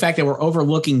about the fact that we're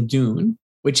overlooking Dune,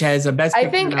 which has a best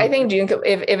picture I think Dune could,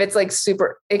 if it's like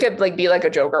super, it could like be like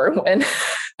a Joker win.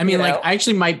 I mean, like I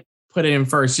actually might put it in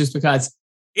first just because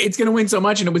it's going to win so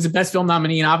much, and it was the best film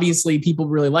nominee, and obviously people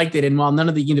really liked it. And while none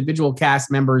of the individual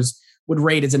cast members would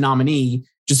rate as a nominee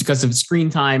just because of screen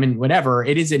time and whatever,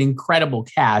 it is an incredible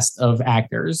cast of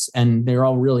actors, and they're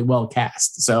all really well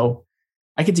cast. So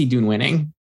I could see Dune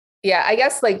winning. Yeah, I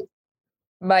guess like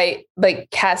my like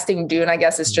casting Dune, I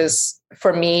guess is just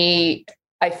for me.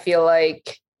 I feel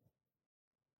like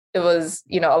it was,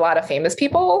 a lot of famous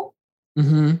people,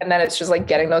 and then it's just like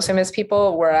getting those famous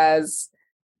people, whereas.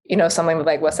 Something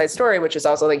like West Side Story, which is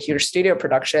also like huge studio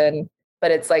production,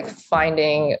 but it's like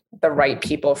finding the right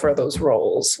people for those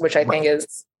roles, which I think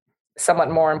is somewhat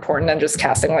more important than just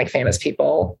casting like famous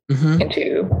people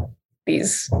into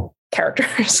these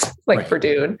characters, like for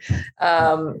Dune.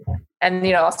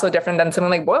 And, also different than something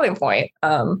like Boiling Point.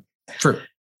 True.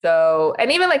 So,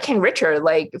 and even like King Richard,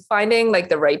 like finding like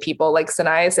the right people, like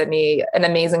Sanaa Sidney, An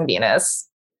Amazing Venus.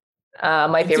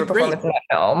 My favorite performance in that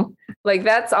film. Like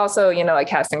that's also, a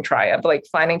casting triumph, like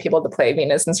finding people to play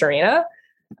Venus and Serena.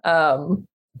 Cause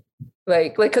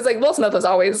like Will Smith was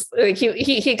always like,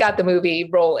 he got the movie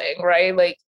rolling, right?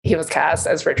 Like he was cast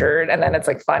as Richard, and then it's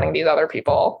like finding these other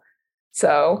people.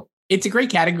 So it's a great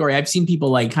category. I've seen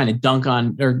people like kind of dunk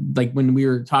on, or like when we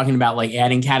were talking about like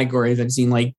adding categories, I've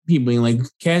seen like people being like,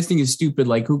 casting is stupid.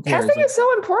 Like who cares? Casting is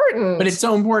so important, but it's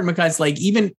so important because like,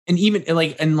 even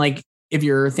if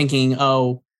you're thinking,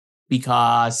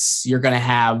 because you're going to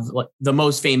have like the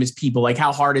most famous people, like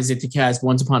how hard is it to cast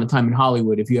Once Upon a Time in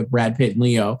Hollywood if you have Brad Pitt and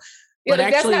Leo? Yeah,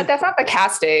 like that's not the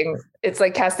casting. It's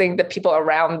like casting the people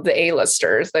around the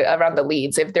A-listers, like around the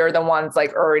leads, if they're the ones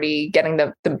like already getting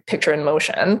the picture in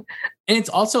motion. And it's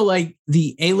also like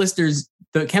the A-listers,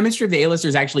 the chemistry of the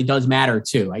A-listers actually does matter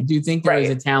too. I do think there is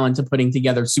a talent to putting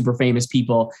together super famous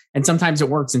people, and sometimes it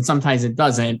works and sometimes it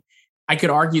doesn't. I could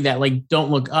argue that like Don't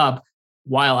Look Up,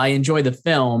 while I enjoy the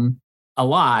film a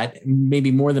lot,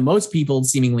 maybe more than most people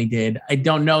seemingly did, I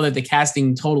don't know that the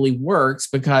casting totally works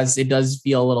because it does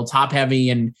feel a little top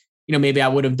heavy. And, maybe I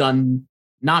would have done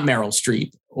not Meryl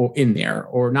Streep or in there,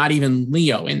 or not even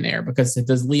Leo in there, because it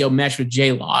does Leo mesh with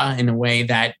J-Law in a way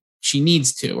that she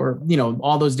needs to, or,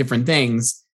 all those different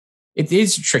things. It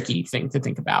is a tricky thing to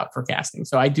think about for casting.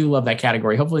 So I do love that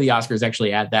category. Hopefully the Oscars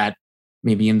actually add that.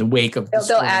 Maybe in the wake of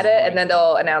they'll add it and then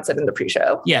they'll announce it in the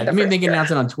pre-show. Yeah, I mean they can announce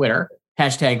it on Twitter.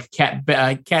 Hashtag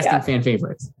casting fan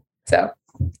favorites. So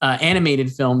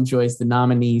animated film choice, the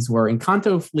nominees were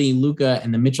Encanto, Flea, Luca,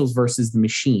 and The Mitchells versus the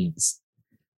Machines.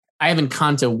 I have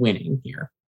Encanto winning here.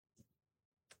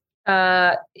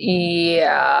 Yeah.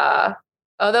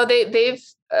 Although they've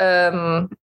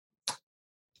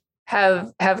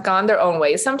have gone their own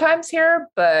way sometimes here,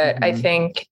 but I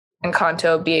think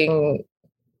Encanto being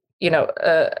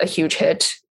a huge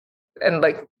hit and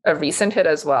like a recent hit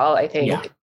as well, I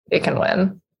think it can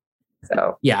win.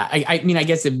 So yeah, I mean, I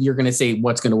guess if you're going to say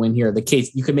what's going to win here, the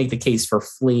case, you could make the case for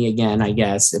Flea again, I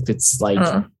guess, if it's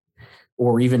like,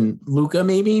 or even Luca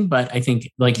maybe, but I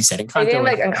think, like you said, Encanto. I think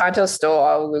like Encanto stole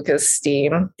all Luca's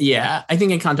steam. Yeah, I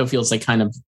think Encanto feels like kind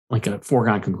of like a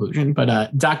foregone conclusion,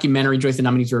 but documentary choice, the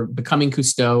nominees were Becoming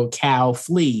Cousteau, Cow,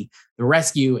 Flea, The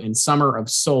Rescue, and Summer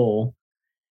of Soul.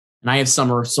 And I have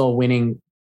Summer of Soul winning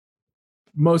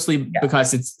mostly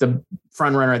because it's the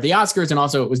front runner at the Oscars. And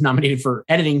also it was nominated for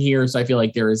editing here. So I feel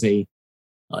like there is a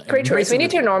great choice. We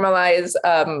need to normalize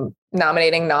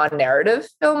nominating non-narrative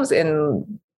films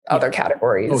in other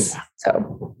categories. Oh, yeah.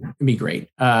 So it'd be great.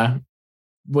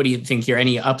 What do you think here?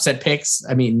 Any upset picks?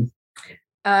 I mean,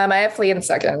 I have Flea in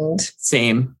second.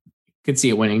 Same. Could see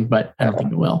it winning, but I don't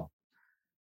think it will.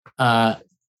 Let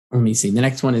me see. The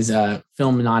next one is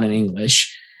film not in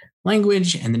English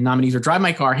language, and the nominees are Drive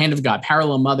My Car, Hand of God,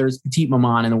 Parallel Mothers, Petite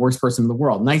Maman, and The Worst Person in the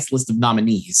World. Nice list of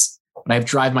nominees, but I have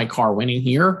Drive My Car winning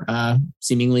here.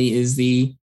 Seemingly is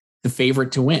the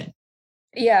favorite to win.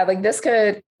 Yeah, like this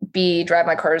could be Drive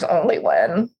My Car's only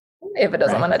win if it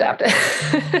doesn't win adapted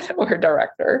or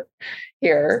director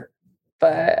here,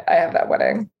 but I have that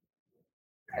winning.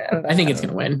 And I think it's going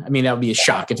to win. I mean, that would be a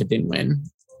shock if it didn't win.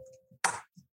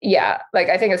 Yeah, like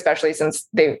I think especially since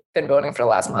they've been voting for the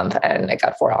last month and it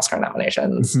got 4 Oscar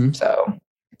nominations. So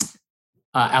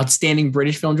outstanding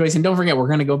British film, Joyce. And don't forget, we're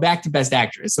going to go back to Best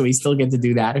Actress. So we still get to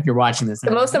do that if you're watching this.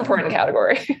 The most important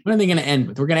category. What are they going to end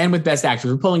with? We're going to end with Best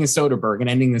Actress. We're pulling a Soderbergh and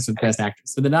ending this with Best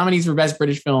Actress. So the nominees for Best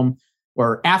British Film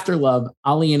were After Love,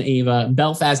 Ali and Ava,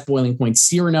 Belfast, Boiling Point,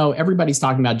 Cyrano, everybody's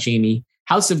talking about Jamie,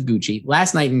 House of Gucci,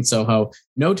 Last Night in Soho,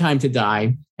 No Time to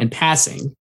Die, and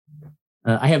Passing.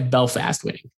 I have Belfast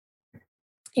winning.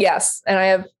 Yes. And I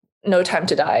have No Time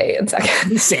to Die in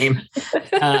second. Same.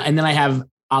 And then I have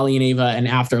Ali and Ava and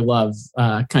After Love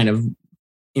kind of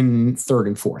in third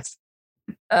and fourth.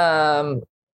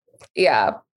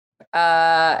 Yeah.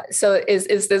 So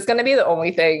is this going to be the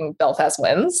only thing Belfast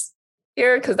wins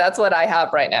here? Because that's what I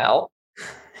have right now.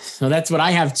 So that's what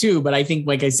I have too. But I think,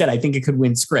 like I said, I think it could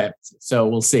win script. So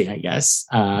we'll see, I guess.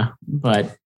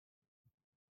 But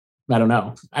I don't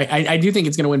know. I do think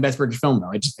it's going to win Best British Film,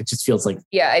 though. It just feels like.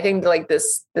 Yeah, I think like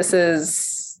this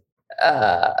is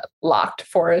locked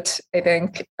for it. I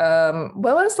think. What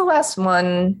was the last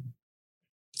one?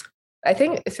 I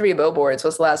think Three Billboards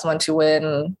was the last one to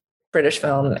win British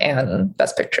Film and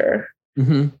Best Picture.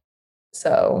 Mm-hmm.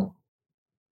 So,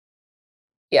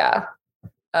 yeah.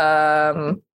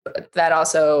 That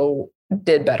also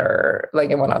did better,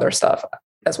 like in one other stuff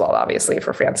as well, obviously,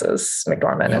 for Frances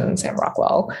McDormand and Sam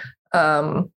Rockwell.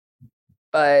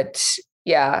 But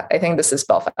yeah, I think this is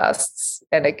Belfast's,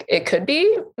 and it could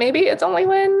be maybe its only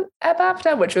win at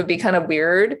BAFTA, which would be kind of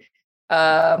weird.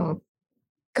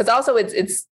 Because also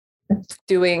it's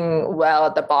doing well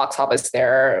at the box office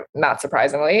there, not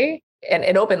surprisingly. And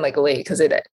it opened like late because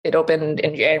it opened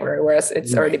in January, whereas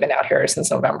it's already been out here since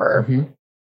November. Mm-hmm.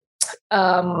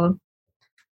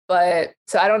 But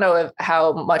so I don't know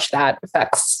how much that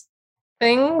affects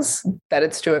things that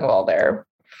it's doing well there.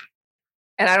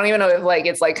 And I don't even know if like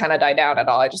it's like kind of died down at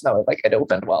all. I just know it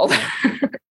opened well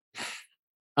there.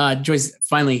 Joyce,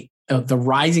 finally, the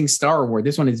Rising Star Award.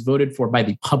 This one is voted for by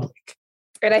the public.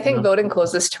 And I think voting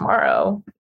closes tomorrow.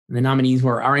 The nominees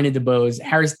were Ariana DeBose,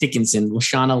 Harris Dickinson,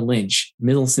 Lashana Lynch,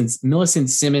 Millicent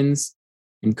Simmons,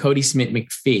 and Cody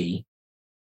Smith-McPhee.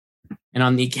 And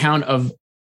on the account of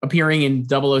appearing in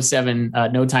 007,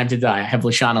 No Time to Die, I have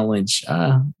Lashana Lynch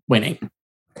winning.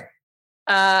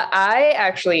 I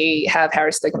actually have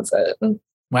Harris Dickinson.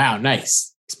 Wow,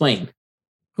 nice. Explain.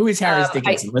 Who is Harris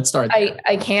Dickinson? Let's start there.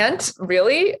 I can't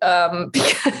really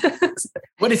because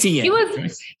what is he in? He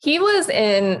was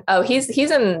in he's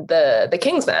in the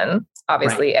Kingsman,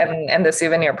 obviously, right. and the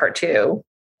Souvenir Part 2.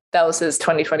 That was his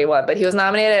 2021, but he was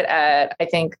nominated at, I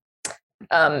think,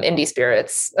 Indie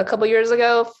Spirits a couple years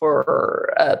ago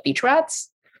for Beach Rats.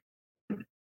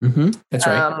 Mm-hmm. That's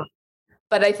right.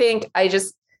 But I think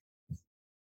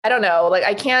I don't know, like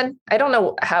I don't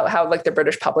know how like the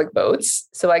British public votes.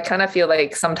 So I kind of feel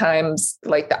like sometimes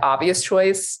like the obvious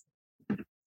choice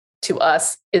to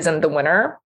us isn't the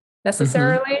winner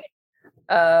necessarily.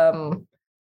 Mm-hmm.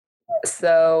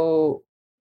 So,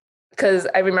 because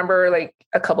I remember like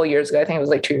a couple years ago, I think it was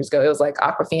like 2 years ago, it was like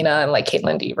Awkwafina and like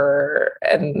Caitlin Dever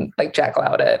and like Jack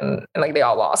Lowden and like they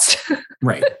all lost.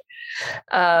 Right.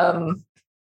 But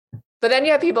then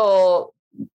you have people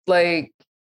like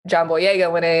John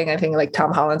Boyega winning. I think like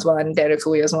Tom Holland's won, Daniel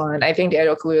Kaluuya's won. I think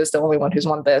Daniel Kaluuya is the only one who's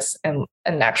won this and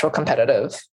an actual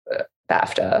competitive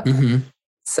BAFTA. Mm-hmm.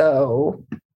 So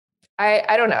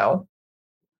I don't know.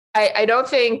 I don't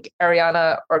think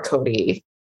Ariana or Cody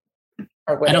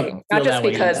are winning. Not just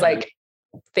because like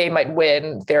they might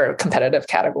win their competitive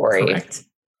category. Correct.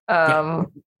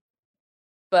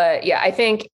 But yeah, I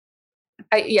think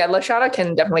Lashana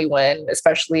can definitely win,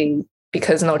 especially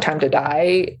because No Time to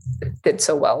Die did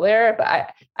so well there.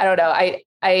 But I don't know. I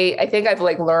think I've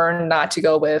like learned not to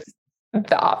go with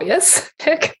the obvious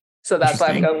pick. So that's why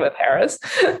I'm going with Harris.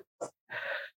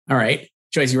 All right.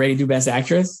 Joyce, you ready to do Best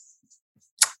Actress?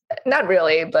 Not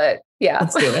really, but yeah.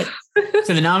 Let's do it.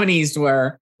 So the nominees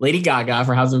were Lady Gaga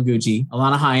for House of Gucci,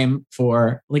 Alana Haim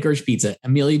for Licorice Pizza,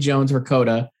 Emilia Jones for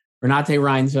Coda, Renate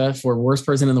Reinsve for Worst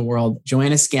Person in the World,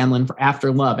 Joanna Scanlon for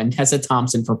After Love, and Tessa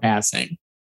Thompson for Passing.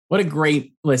 What a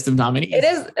great list of nominees. It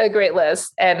is a great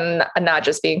list, and not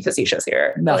just being facetious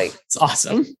here. No, it's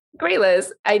awesome. Great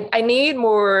list. I need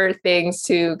more things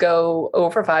to go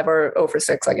over 5 or over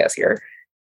 6, I guess, here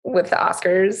with the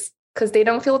Oscars, because they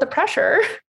don't feel the pressure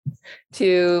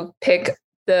to pick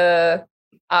the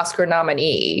Oscar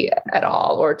nominee at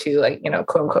all, or to like,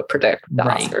 quote unquote predict the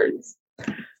Oscars.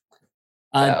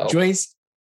 Joyce,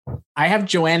 I have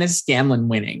Joanna Scanlon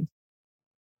winning.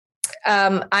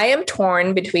 I am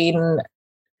torn between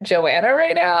Joanna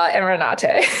right now and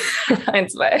Renate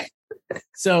Reinsve.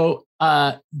 So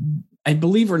I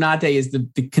believe Renate is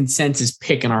the consensus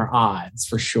pick in our odds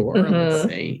for sure. Let's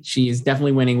say she is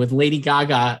definitely winning with Lady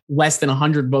Gaga less than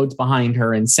 100 votes behind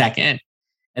her in second.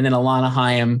 And then Alana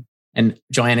Haim and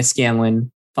Joanna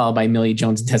Scanlon, followed by Emilia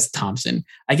Jones and Tessa Thompson.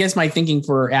 I guess my thinking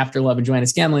for After Love and Joanna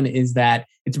Scanlon is that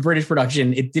it's a British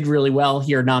production. It did really well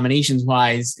here nominations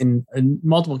wise in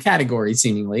multiple categories,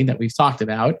 seemingly, that we've talked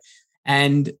about.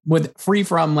 And with Free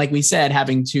From, like we said,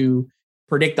 having to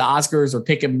predict the Oscars or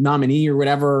pick a nominee or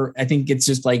whatever, I think it's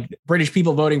just like British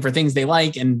people voting for things they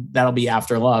like, and that'll be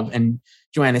After Love. And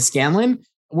Joanna Scanlon,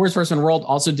 Worst Person in the World,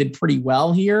 also did pretty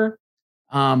well here.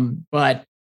 But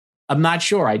I'm not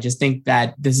sure. I just think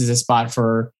that this is a spot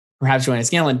for perhaps Joanna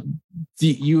Scanlon. So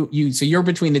you're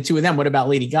between the two of them. What about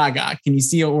Lady Gaga? Can you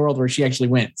see a world where she actually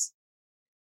wins?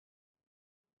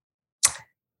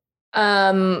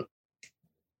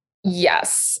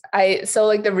 Yes.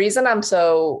 The reason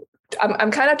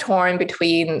I'm kind of torn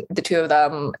between the two of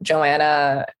them,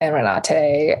 Joanna and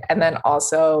Renate, and then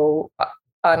also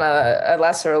on a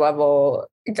lesser level,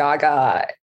 Gaga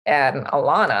and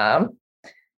Alana,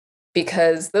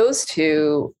 because those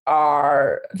two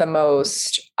are the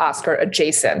most Oscar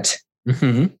adjacent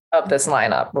of this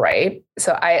lineup, right?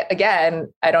 So I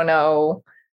don't know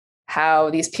how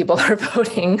these people are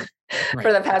voting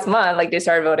for the past month. Like, they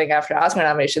started voting after Oscar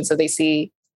nominations, so they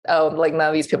see, none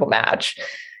of these people match.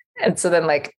 And so then,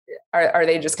 are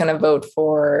they just going to vote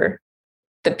for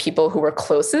the people who were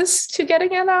closest to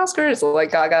getting an Oscars,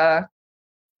 like Gaga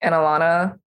and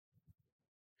Alana?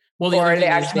 Well, or are they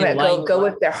actually going to go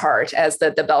with their heart, as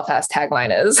the Belfast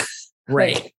tagline is?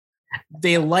 Right.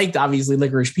 They liked, obviously,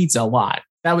 Licorice Pizza a lot.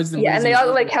 That was the reason. And they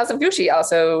all House of Gucci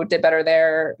also did better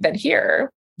there than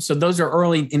here. So those are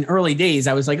early days.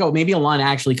 I was like, oh, maybe Alana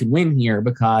actually could win here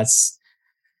because,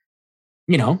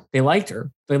 they liked her.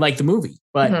 They liked the movie.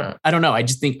 But I don't know. I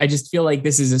just feel like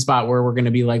this is a spot where we're going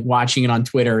to be like watching it on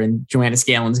Twitter, and Joanna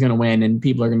Scanlon's going to win, and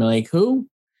people are going to be like, who?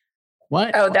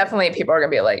 What? Oh, definitely. People are going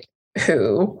to be like,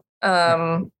 who?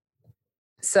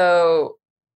 So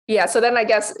then I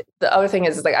guess the other thing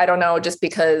is I don't know, just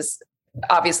because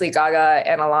obviously Gaga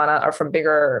and Alana are from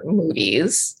bigger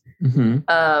movies.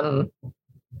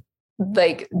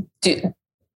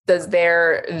 Does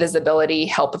their visibility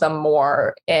help them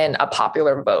more in a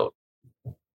popular vote,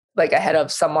 ahead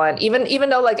of someone, even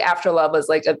though After Love was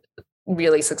a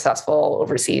really successful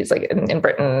overseas, in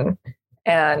Britain,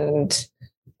 and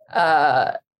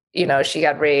she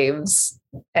got raves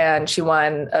and she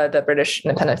won the British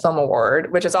Independent Film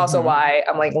Award, which is also why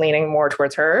I'm leaning more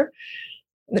towards her,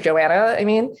 the Joanna, I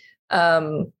mean.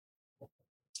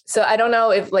 So I don't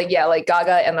know if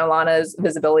Gaga and Alana's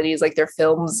visibilities, their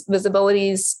films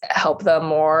visibilities, help them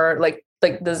more.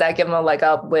 Does that give them a leg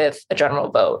up with a general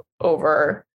vote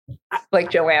over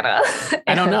Joanna?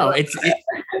 I don't know.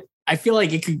 I feel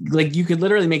like it could, you could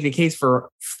literally make the case for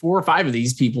 4 or 5 of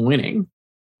these people winning.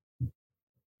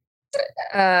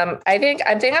 I think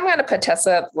I'm going to put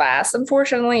Tessa last,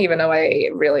 unfortunately, even though I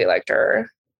really liked her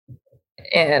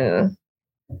in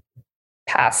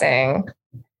passing.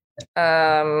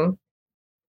 I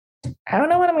don't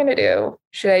know what I'm going to do.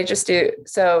 Should I just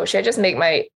make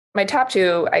my top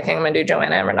 2? I think I'm going to do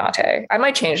Joanna and Renate. I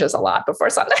might change this a lot before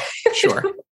Sunday. Sure.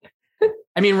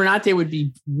 I mean, Renate would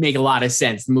make a lot of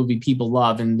sense. The movie people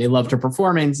love, and they loved her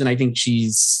performance. And I think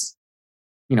she's,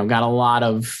 got a lot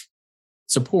of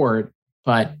support,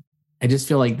 but I just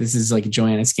feel like this is a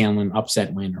Joanna Scanlon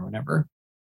upset win or whatever.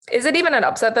 Is it even an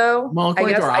upset though? Well, I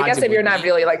guess if you're not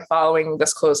really following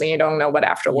this closely, you don't know what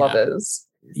After Love is.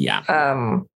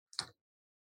 Yeah.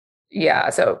 Yeah.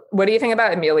 So what do you think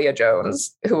about Emilia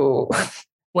Jones, who...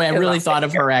 Well, I really thought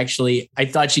of her, actually. I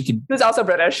thought she could... Who's also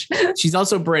British. She's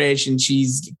also British, and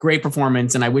she's great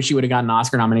performance, and I wish she would have gotten an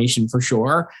Oscar nomination for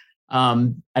sure.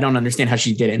 I don't understand how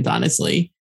she didn't,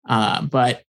 honestly.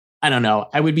 But I don't know.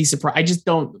 I would be surprised. I just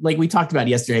don't... we talked about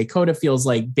yesterday, Coda feels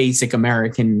like basic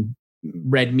American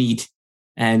red meat.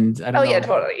 And I don't know. Oh, yeah,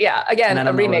 totally. Yeah. Again,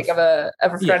 a remake of a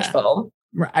French film.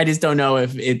 I just don't know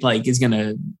if it is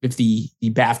gonna, if the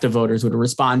BAFTA voters would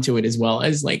respond to it as well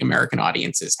as American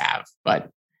audiences have. But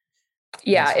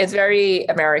yeah, it's very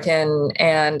American,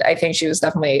 and I think she was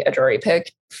definitely a jury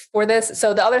pick for this.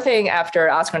 So the other thing after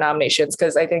Oscar nominations,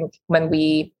 because I think when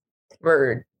we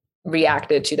were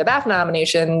reacted to the BAFTA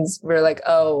nominations, we were like,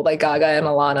 oh, Gaga and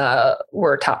Alana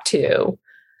were top 2.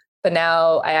 But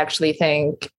now I actually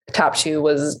think top 2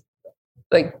 was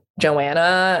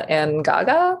Joanna and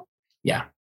Gaga. Yeah.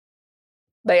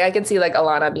 I could see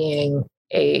Alana being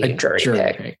a jury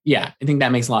pick. Yeah. I think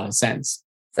that makes a lot of sense.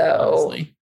 So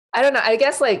honestly. I don't know. I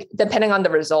guess depending on the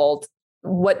result,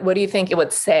 what do you think it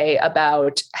would say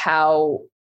about how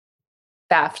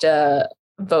BAFTA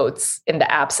votes in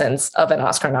the absence of an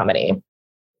Oscar nominee?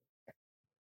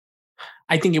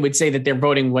 I think it would say that they're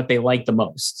voting what they like the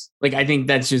most. Like, I think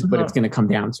that's just what it's going to come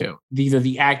down to. Either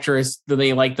the actress that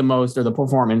they like the most or the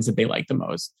performance that they like the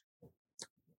most.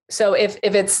 So if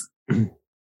it's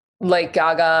like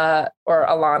Gaga or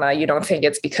Alana, you don't think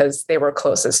it's because they were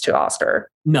closest to Oscar?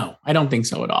 No, I don't think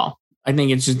so at all. I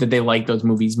think it's just that they like those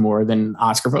movies more than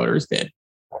Oscar voters did.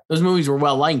 Those movies were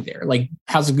well liked there. Like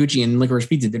House of Gucci and Licorice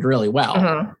Pizza did really well.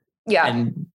 Mm-hmm. Yeah.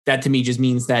 And that to me just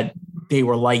means that they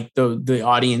were like the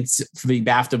audience for the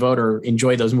BAFTA voter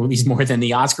enjoy those movies more than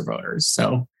the Oscar voters.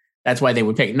 So that's why they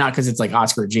would pick, not because it's like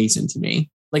Oscar adjacent to me.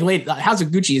 Like House of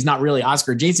Gucci is not really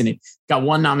Oscar adjacent. It got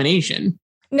one nomination.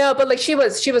 No, but like she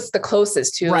was the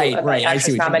closest to right. I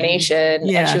see what nomination,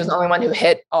 yeah. and she was the only one who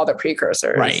hit all the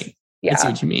precursors. Right. Yeah. I see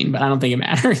what you mean, but I don't think it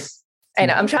matters. I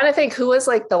know. I'm trying to think who was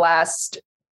like the last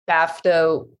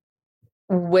BAFTA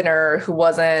winner who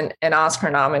wasn't an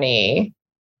Oscar nominee,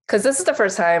 because this is the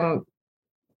first time,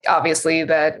 obviously,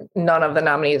 that none of the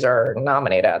nominees are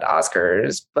nominated at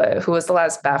Oscars. But who was the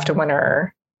last BAFTA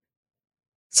winner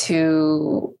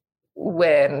to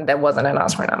win that wasn't an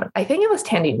Oscar nominee? I think it was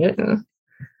Thandie Newton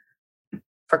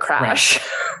for Crash.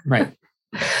 Right.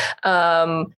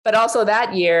 But also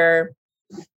that year,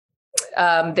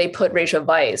 they put Rachel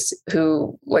Weisz,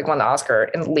 who like won the Oscar,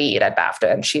 in lead at BAFTA,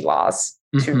 and she lost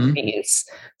to Reese.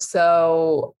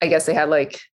 So I guess they had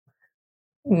like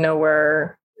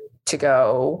nowhere to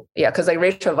go. Yeah, because like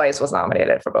Rachel Weisz was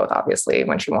nominated for both, obviously,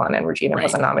 when she won, and Regina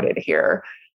wasn't nominated here.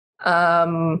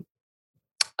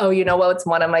 Oh, you know what's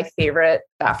one of my favorite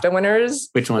BAFTA winners?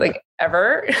 Which one? Like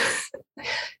ever?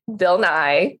 Bill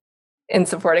Nye in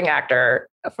supporting actor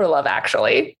for Love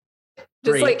Actually.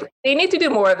 Just Great. like they need to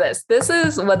do more of this. This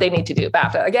is what they need to do.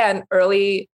 BAFTA, again,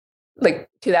 early like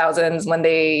 2000s when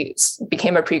they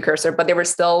became a precursor, but they were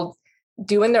still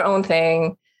doing their own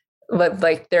thing with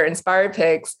like their inspired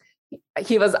picks.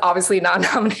 He was obviously not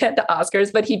nominated at the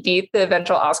Oscars, but he beat the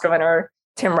eventual Oscar winner,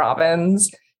 Tim Robbins.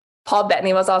 Paul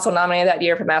Bettany was also nominated that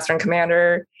year for Master and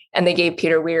Commander, and they gave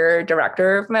Peter Weir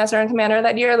director for Master and Commander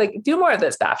that year. Like, do more of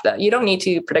this, BAFTA. You don't need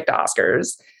to predict the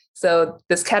Oscars. So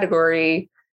this category,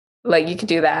 like, you could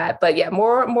do that. But yeah,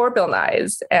 more Bill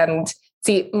Nyes. And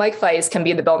see, Mike Weiss can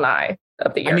be the Bill Nye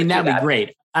of the year. I mean, that'd be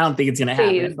great. I don't think it's going to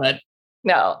happen, but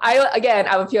no,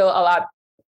 I would feel a lot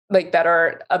like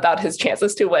better about his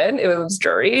chances to win if it was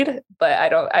juried, but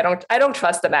I don't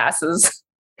trust the masses.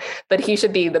 But he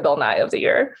should be the Bill Nye of the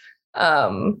year.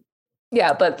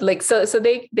 Yeah, but like so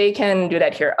they can do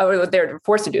that here. Oh, they're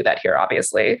forced to do that here,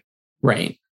 obviously.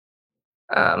 Right.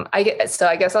 I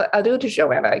guess I'll do it to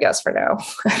Joanna, I guess, for now.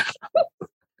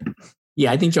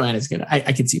 Yeah, I think Joanna's gonna.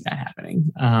 I can see that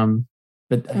happening.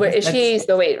 But wait, is she?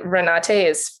 So wait, Renate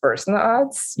is first in the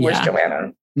odds. Where's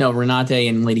Joanna? No, Renate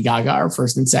and Lady Gaga are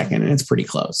first and second, and it's pretty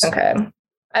close. Okay.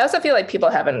 I also feel like people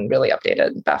haven't really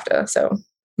updated BAFTA, so.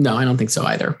 No, I don't think so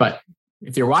either. But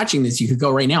if you're watching this, you could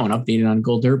go right now and update it on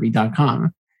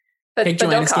goldderby.com. But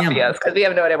don't copy us because we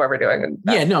have no idea what we're doing.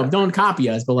 Yeah, no, don't copy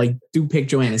us, but like do pick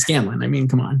Joanna Scanlon. I mean,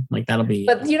 come on, like that'll be.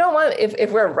 But you don't want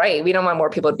if we're right, we don't want more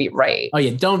people to be right. Oh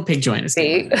yeah, don't pick Joanna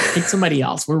Scanlon. Pick somebody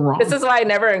else. We're wrong. This is why I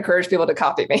never encourage people to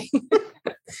copy me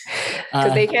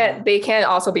because they can't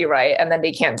also be right, and then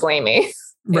they can't blame me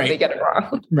if they get it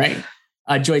wrong. Right,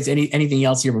 Joyce. Anything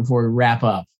else here before we wrap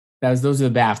up? Those are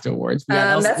the BAFTA awards. What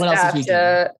else this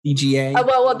weekend? DGA.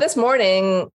 Well, this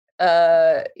morning,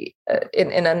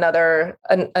 in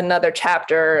another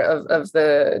chapter of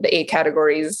the 8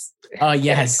 categories. Oh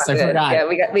yes, I forgot. Yeah,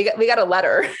 we got a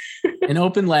letter. An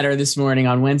open letter this morning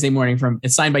on Wednesday morning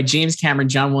it's signed by James Cameron,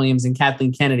 John Williams, and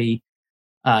Kathleen Kennedy,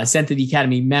 sent to the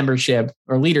Academy leadership,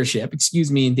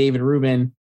 and David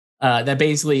Rubin, that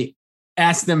basically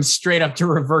asked them straight up to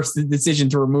reverse the decision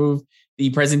to remove the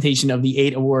presentation of the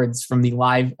 8 awards from the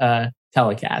live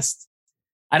telecast.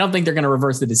 I don't think they're going to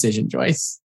reverse the decision,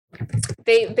 Joyce.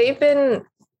 They've been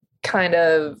kind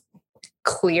of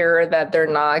clear that they're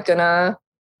not going to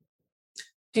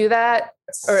do that,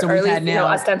 or at least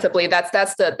ostensibly that's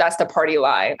the party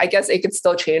line. I guess it could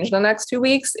still change in the next 2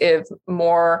 weeks if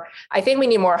more. I think we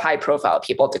need more high profile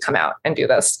people to come out and do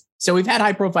this. So we've had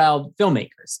high profile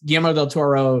filmmakers: Guillermo del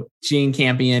Toro, Jane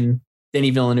Campion,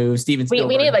 Denis Villeneuve, Steven Spielberg.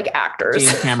 We need like actors.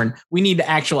 James Cameron. We need the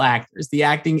actual actors. The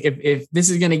acting, if this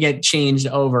is going to get changed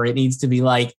over, it needs to be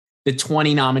like the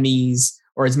 20 nominees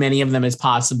or as many of them as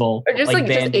possible. Or just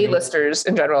A-listers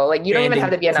in general. Like you don't even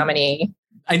have to be a nominee.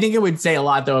 I think it would say a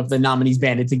lot though if the nominees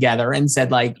banded together and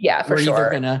said like, yeah, for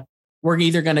sure. We're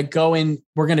either going to go in,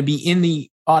 we're going to be in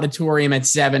the auditorium at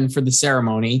 7 for the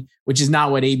ceremony, which is not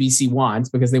what ABC wants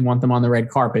because they want them on the red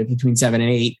carpet between 7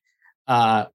 and 8.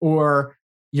 Or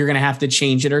you're going to have to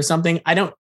change it or something. I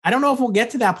don't know if we'll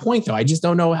get to that point though. I just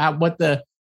don't know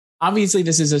obviously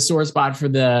this is a sore spot for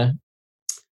the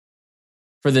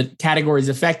categories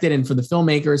affected, and for the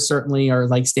filmmakers certainly are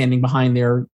like standing behind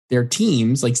their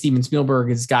teams. Like Steven Spielberg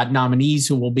has got nominees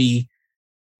who will be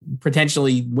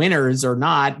potentially winners or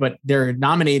not, but they're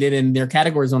nominated and their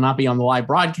categories will not be on the live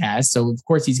broadcast. So of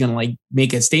course he's going to like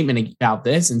make a statement about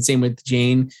this, and same with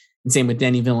Jane, and same with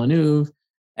Denis Villeneuve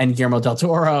and Guillermo del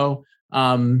Toro.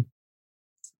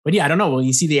 But yeah, I don't know. Will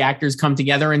you see the actors come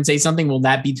together and say something? Will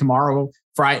that be tomorrow,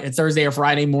 Thursday or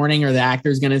Friday morning? Or the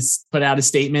actors going to put out a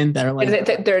statement that are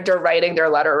like they're writing their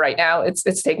letter right now? It's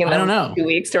taking them 2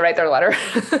 weeks to write their letter.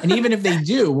 And even if they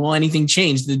do, will anything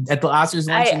change at the Oscars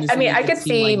luncheon? I could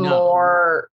see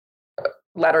more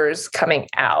letters coming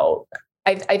out.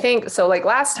 I think so. Like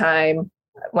last time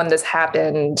when this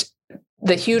happened,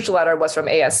 the huge letter was from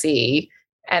ASC.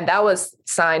 And that was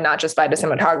signed not just by the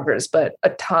cinematographers, but a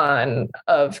ton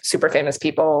of super famous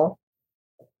people,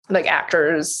 like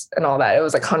actors and all that. It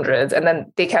was like hundreds. And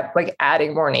then they kept like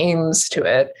adding more names to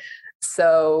it.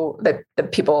 So the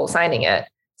people signing it.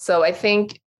 So I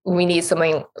think we need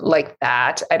something like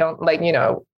that. I don't like,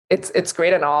 it's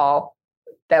great and all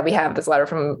that we have this letter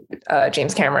from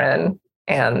James Cameron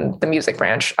and the music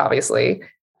branch, obviously.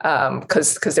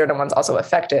 Because they're the ones also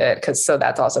affected, so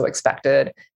that's also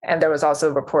expected. And there was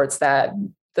also reports that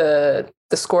the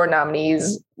score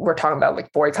nominees were talking about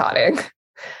like boycotting,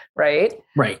 right?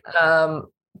 Right.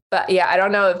 But yeah, I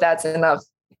don't know if that's enough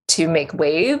to make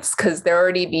waves, because they're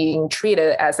already being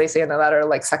treated, as they say in the letter,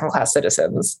 like second-class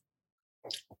citizens.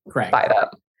 Correct. By them,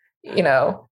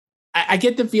 I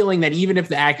get the feeling that even if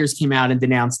the actors came out and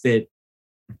denounced it,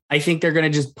 I think they're going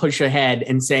to just push ahead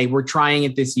and say, we're trying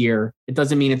it this year. It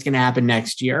doesn't mean it's going to happen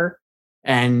next year,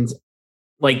 and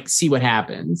like, see what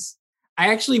happens.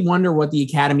 I actually wonder what the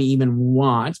Academy even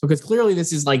wants, because clearly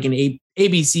this is like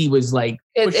ABC was like,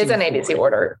 it's an ABC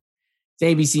order.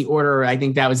 It's ABC order. I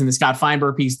think that was in the Scott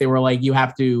Feinberg piece. They were like, you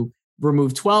have to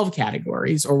remove 12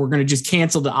 categories or we're going to just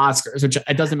cancel the Oscars, which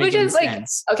it doesn't make any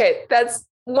sense. Okay. That's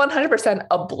 100%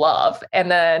 a bluff.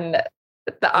 And then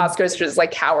the Oscars just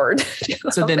like coward.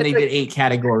 So then they did 8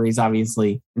 categories,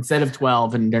 obviously, instead of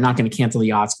 12, and they're not going to cancel the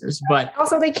Oscars. But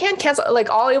also they can't cancel, like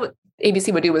all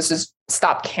ABC would do was just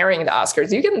stop carrying the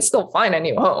Oscars. You can still find a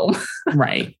new home.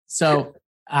 Right. So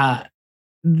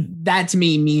that to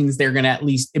me means they're going to, at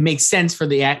least it makes sense for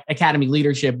the Academy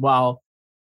leadership, while,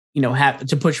 have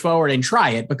to push forward and try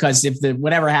it, because if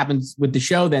whatever happens with the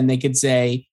show, then they could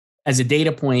say, as a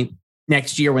data point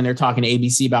next year, when they're talking to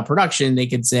ABC about production, they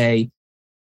could say,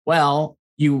 well,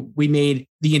 we made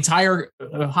the entire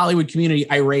Hollywood community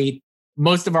irate.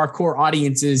 Most of our core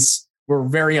audiences were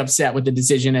very upset with the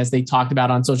decision, as they talked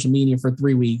about on social media for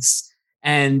 3 weeks.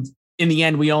 And in the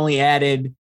end, we only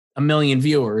added 1 million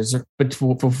viewers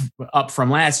up from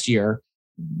last year.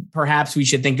 Perhaps we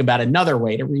should think about another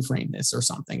way to reframe this or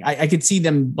something. I could see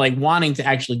them like wanting to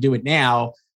actually do it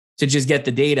now to just get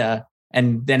the data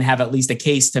and then have at least a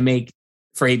case to make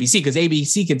for ABC, because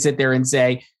ABC could sit there and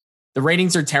say, the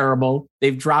ratings are terrible.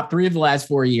 They've dropped 3 of the last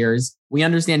 4 years. We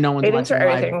understand no one's ratings watching for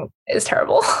everything live. Is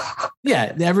terrible.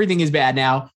 Yeah, everything is bad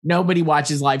now. Nobody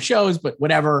watches live shows, but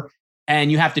whatever.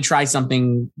 And you have to try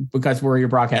something because we're your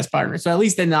broadcast partner. So at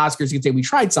least then the Oscars could say we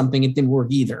tried something, it didn't work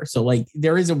either. So like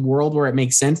there is a world where it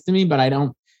makes sense to me, but I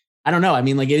don't know. I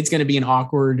mean, like it's going to be an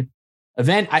awkward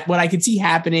event. What I could see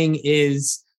happening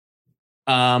is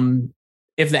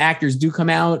if the actors do come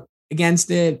out against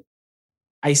it,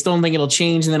 I still don't think it'll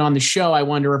change. And then on the show, I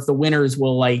wonder if the winners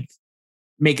will like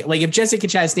make it, like if Jessica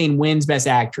Chastain wins Best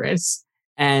Actress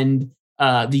and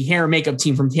the hair and makeup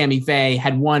team from Tammy Faye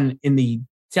had won in the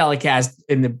telecast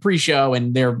in the pre-show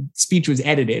and their speech was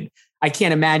edited, I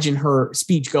can't imagine her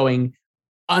speech going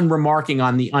unremarking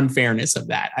on the unfairness of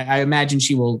that. I imagine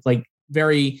she will like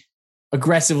very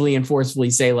aggressively and forcefully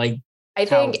say like, I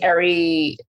think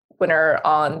every winner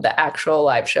on the actual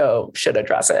live show should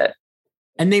address it.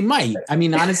 And they might. I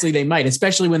mean, honestly, they might,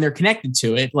 especially when they're connected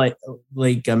to it.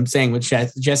 Like I'm saying with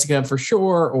Jessica for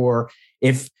sure. Or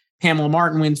if Pamela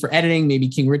Martin wins for editing, maybe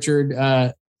King Richard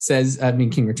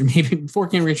maybe before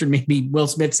King Richard, maybe Will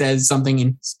Smith says something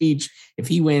in speech. If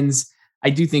he wins, I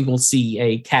do think we'll see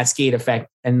a cascade effect,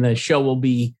 and the show will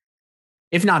be,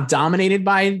 if not dominated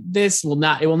by this, it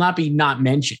will not be not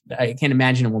mentioned. I can't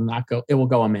imagine it will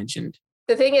go unmentioned.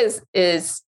 The thing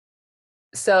is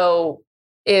so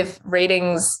if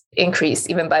ratings increase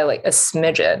even by like a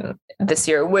smidgen this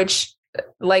year, which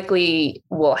likely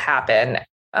will happen,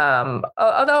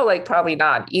 although like probably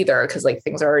not either, because like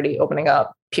things are already opening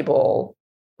up, people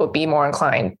will be more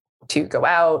inclined to go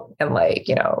out and like,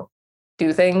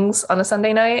 do things on a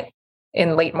Sunday night.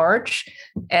 in late March.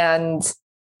 And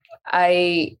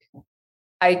I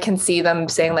can see them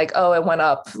saying like, oh, it went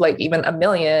up like even 1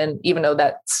 million, even though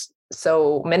that's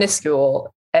so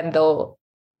minuscule. And they'll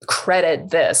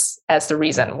credit this as the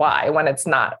reason why, when it's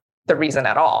not the reason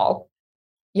at all,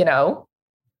 you know?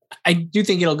 I do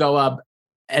think it'll go up,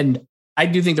 and I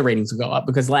do think the ratings will go up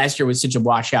because last year was such a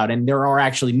washout, and there are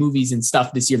actually movies and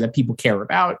stuff this year that people care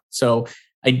about. So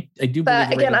I do.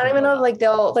 But again, I don't even know. Like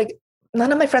they'll like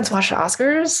none of my friends watch the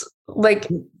Oscars. Like,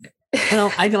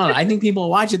 well, I don't know. I think people will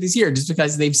watch it this year just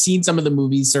because they've seen some of the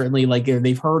movies. Certainly, like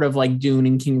they've heard of like Dune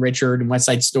and King Richard and West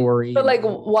Side Story. But like,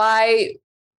 why?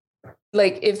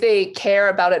 Like, if they care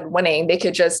about it winning, they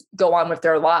could just go on with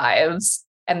their lives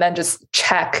and then just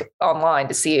check online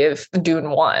to see if Dune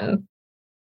won.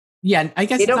 Yeah, I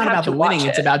guess it's not about the winning.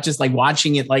 It's about just like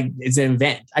watching it like it's an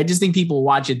event. I just think people will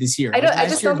watch it this year. I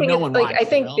just don't think it's like, I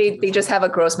think they just have a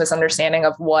gross misunderstanding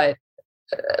of what,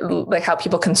 like how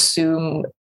people consume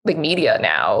like media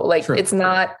now. Like It's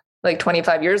not like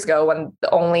 25 years ago when the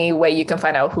only way you can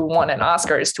find out who won an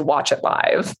Oscar is to watch it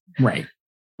live. Right.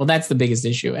 Well, that's the biggest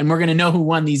issue. And we're going to know who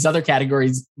won these other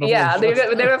categories. Yeah, they're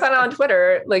going to find out on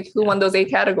Twitter, like who won those 8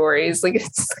 categories. Like,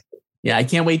 yeah, I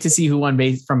can't wait to see who won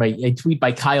based from a tweet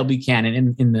by Kyle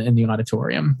Buchanan in the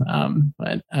auditorium.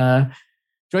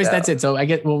 Joyce, that's it. So I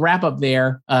guess we'll wrap up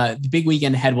there. The big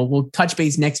weekend ahead. We'll touch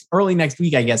base early next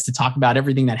week, I guess, to talk about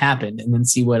everything that happened and then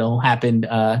see what'll happen.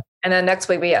 And then next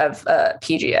week we have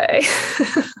PGA,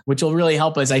 which will really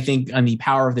help us, I think, on the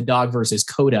Power of the Dog versus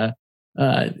Coda.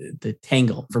 The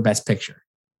Tangle for Best Picture.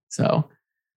 So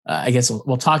I guess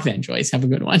we'll talk then, Joyce. Have a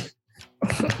good one.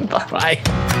 Bye.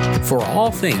 For all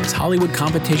things Hollywood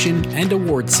competition and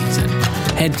award season,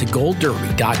 head to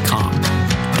goldderby.com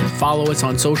and follow us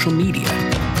on social media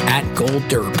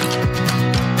 @GoldDerby.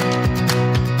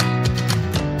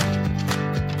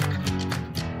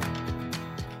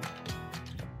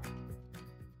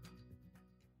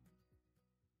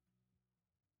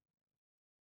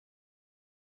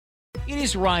 It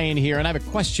is Ryan here, and I have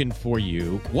a question for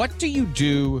you. What do you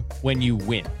do when you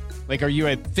win? Like, are you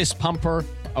a fist pumper,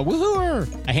 a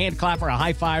woohooer, a hand clapper, a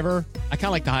high fiver? I kind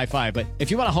of like the high five, but if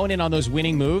you want to hone in on those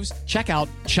winning moves, check out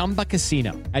Chumba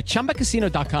Casino. At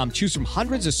ChumbaCasino.com, choose from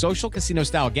hundreds of social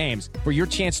casino-style games for your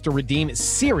chance to redeem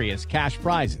serious cash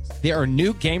prizes. There are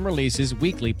new game releases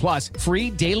weekly, plus free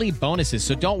daily bonuses.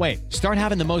 So don't wait. Start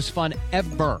having the most fun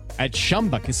ever at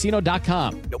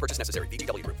ChumbaCasino.com. No purchase necessary.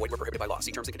 VGW Group. Void where prohibited by law.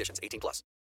 See terms and conditions. 18+.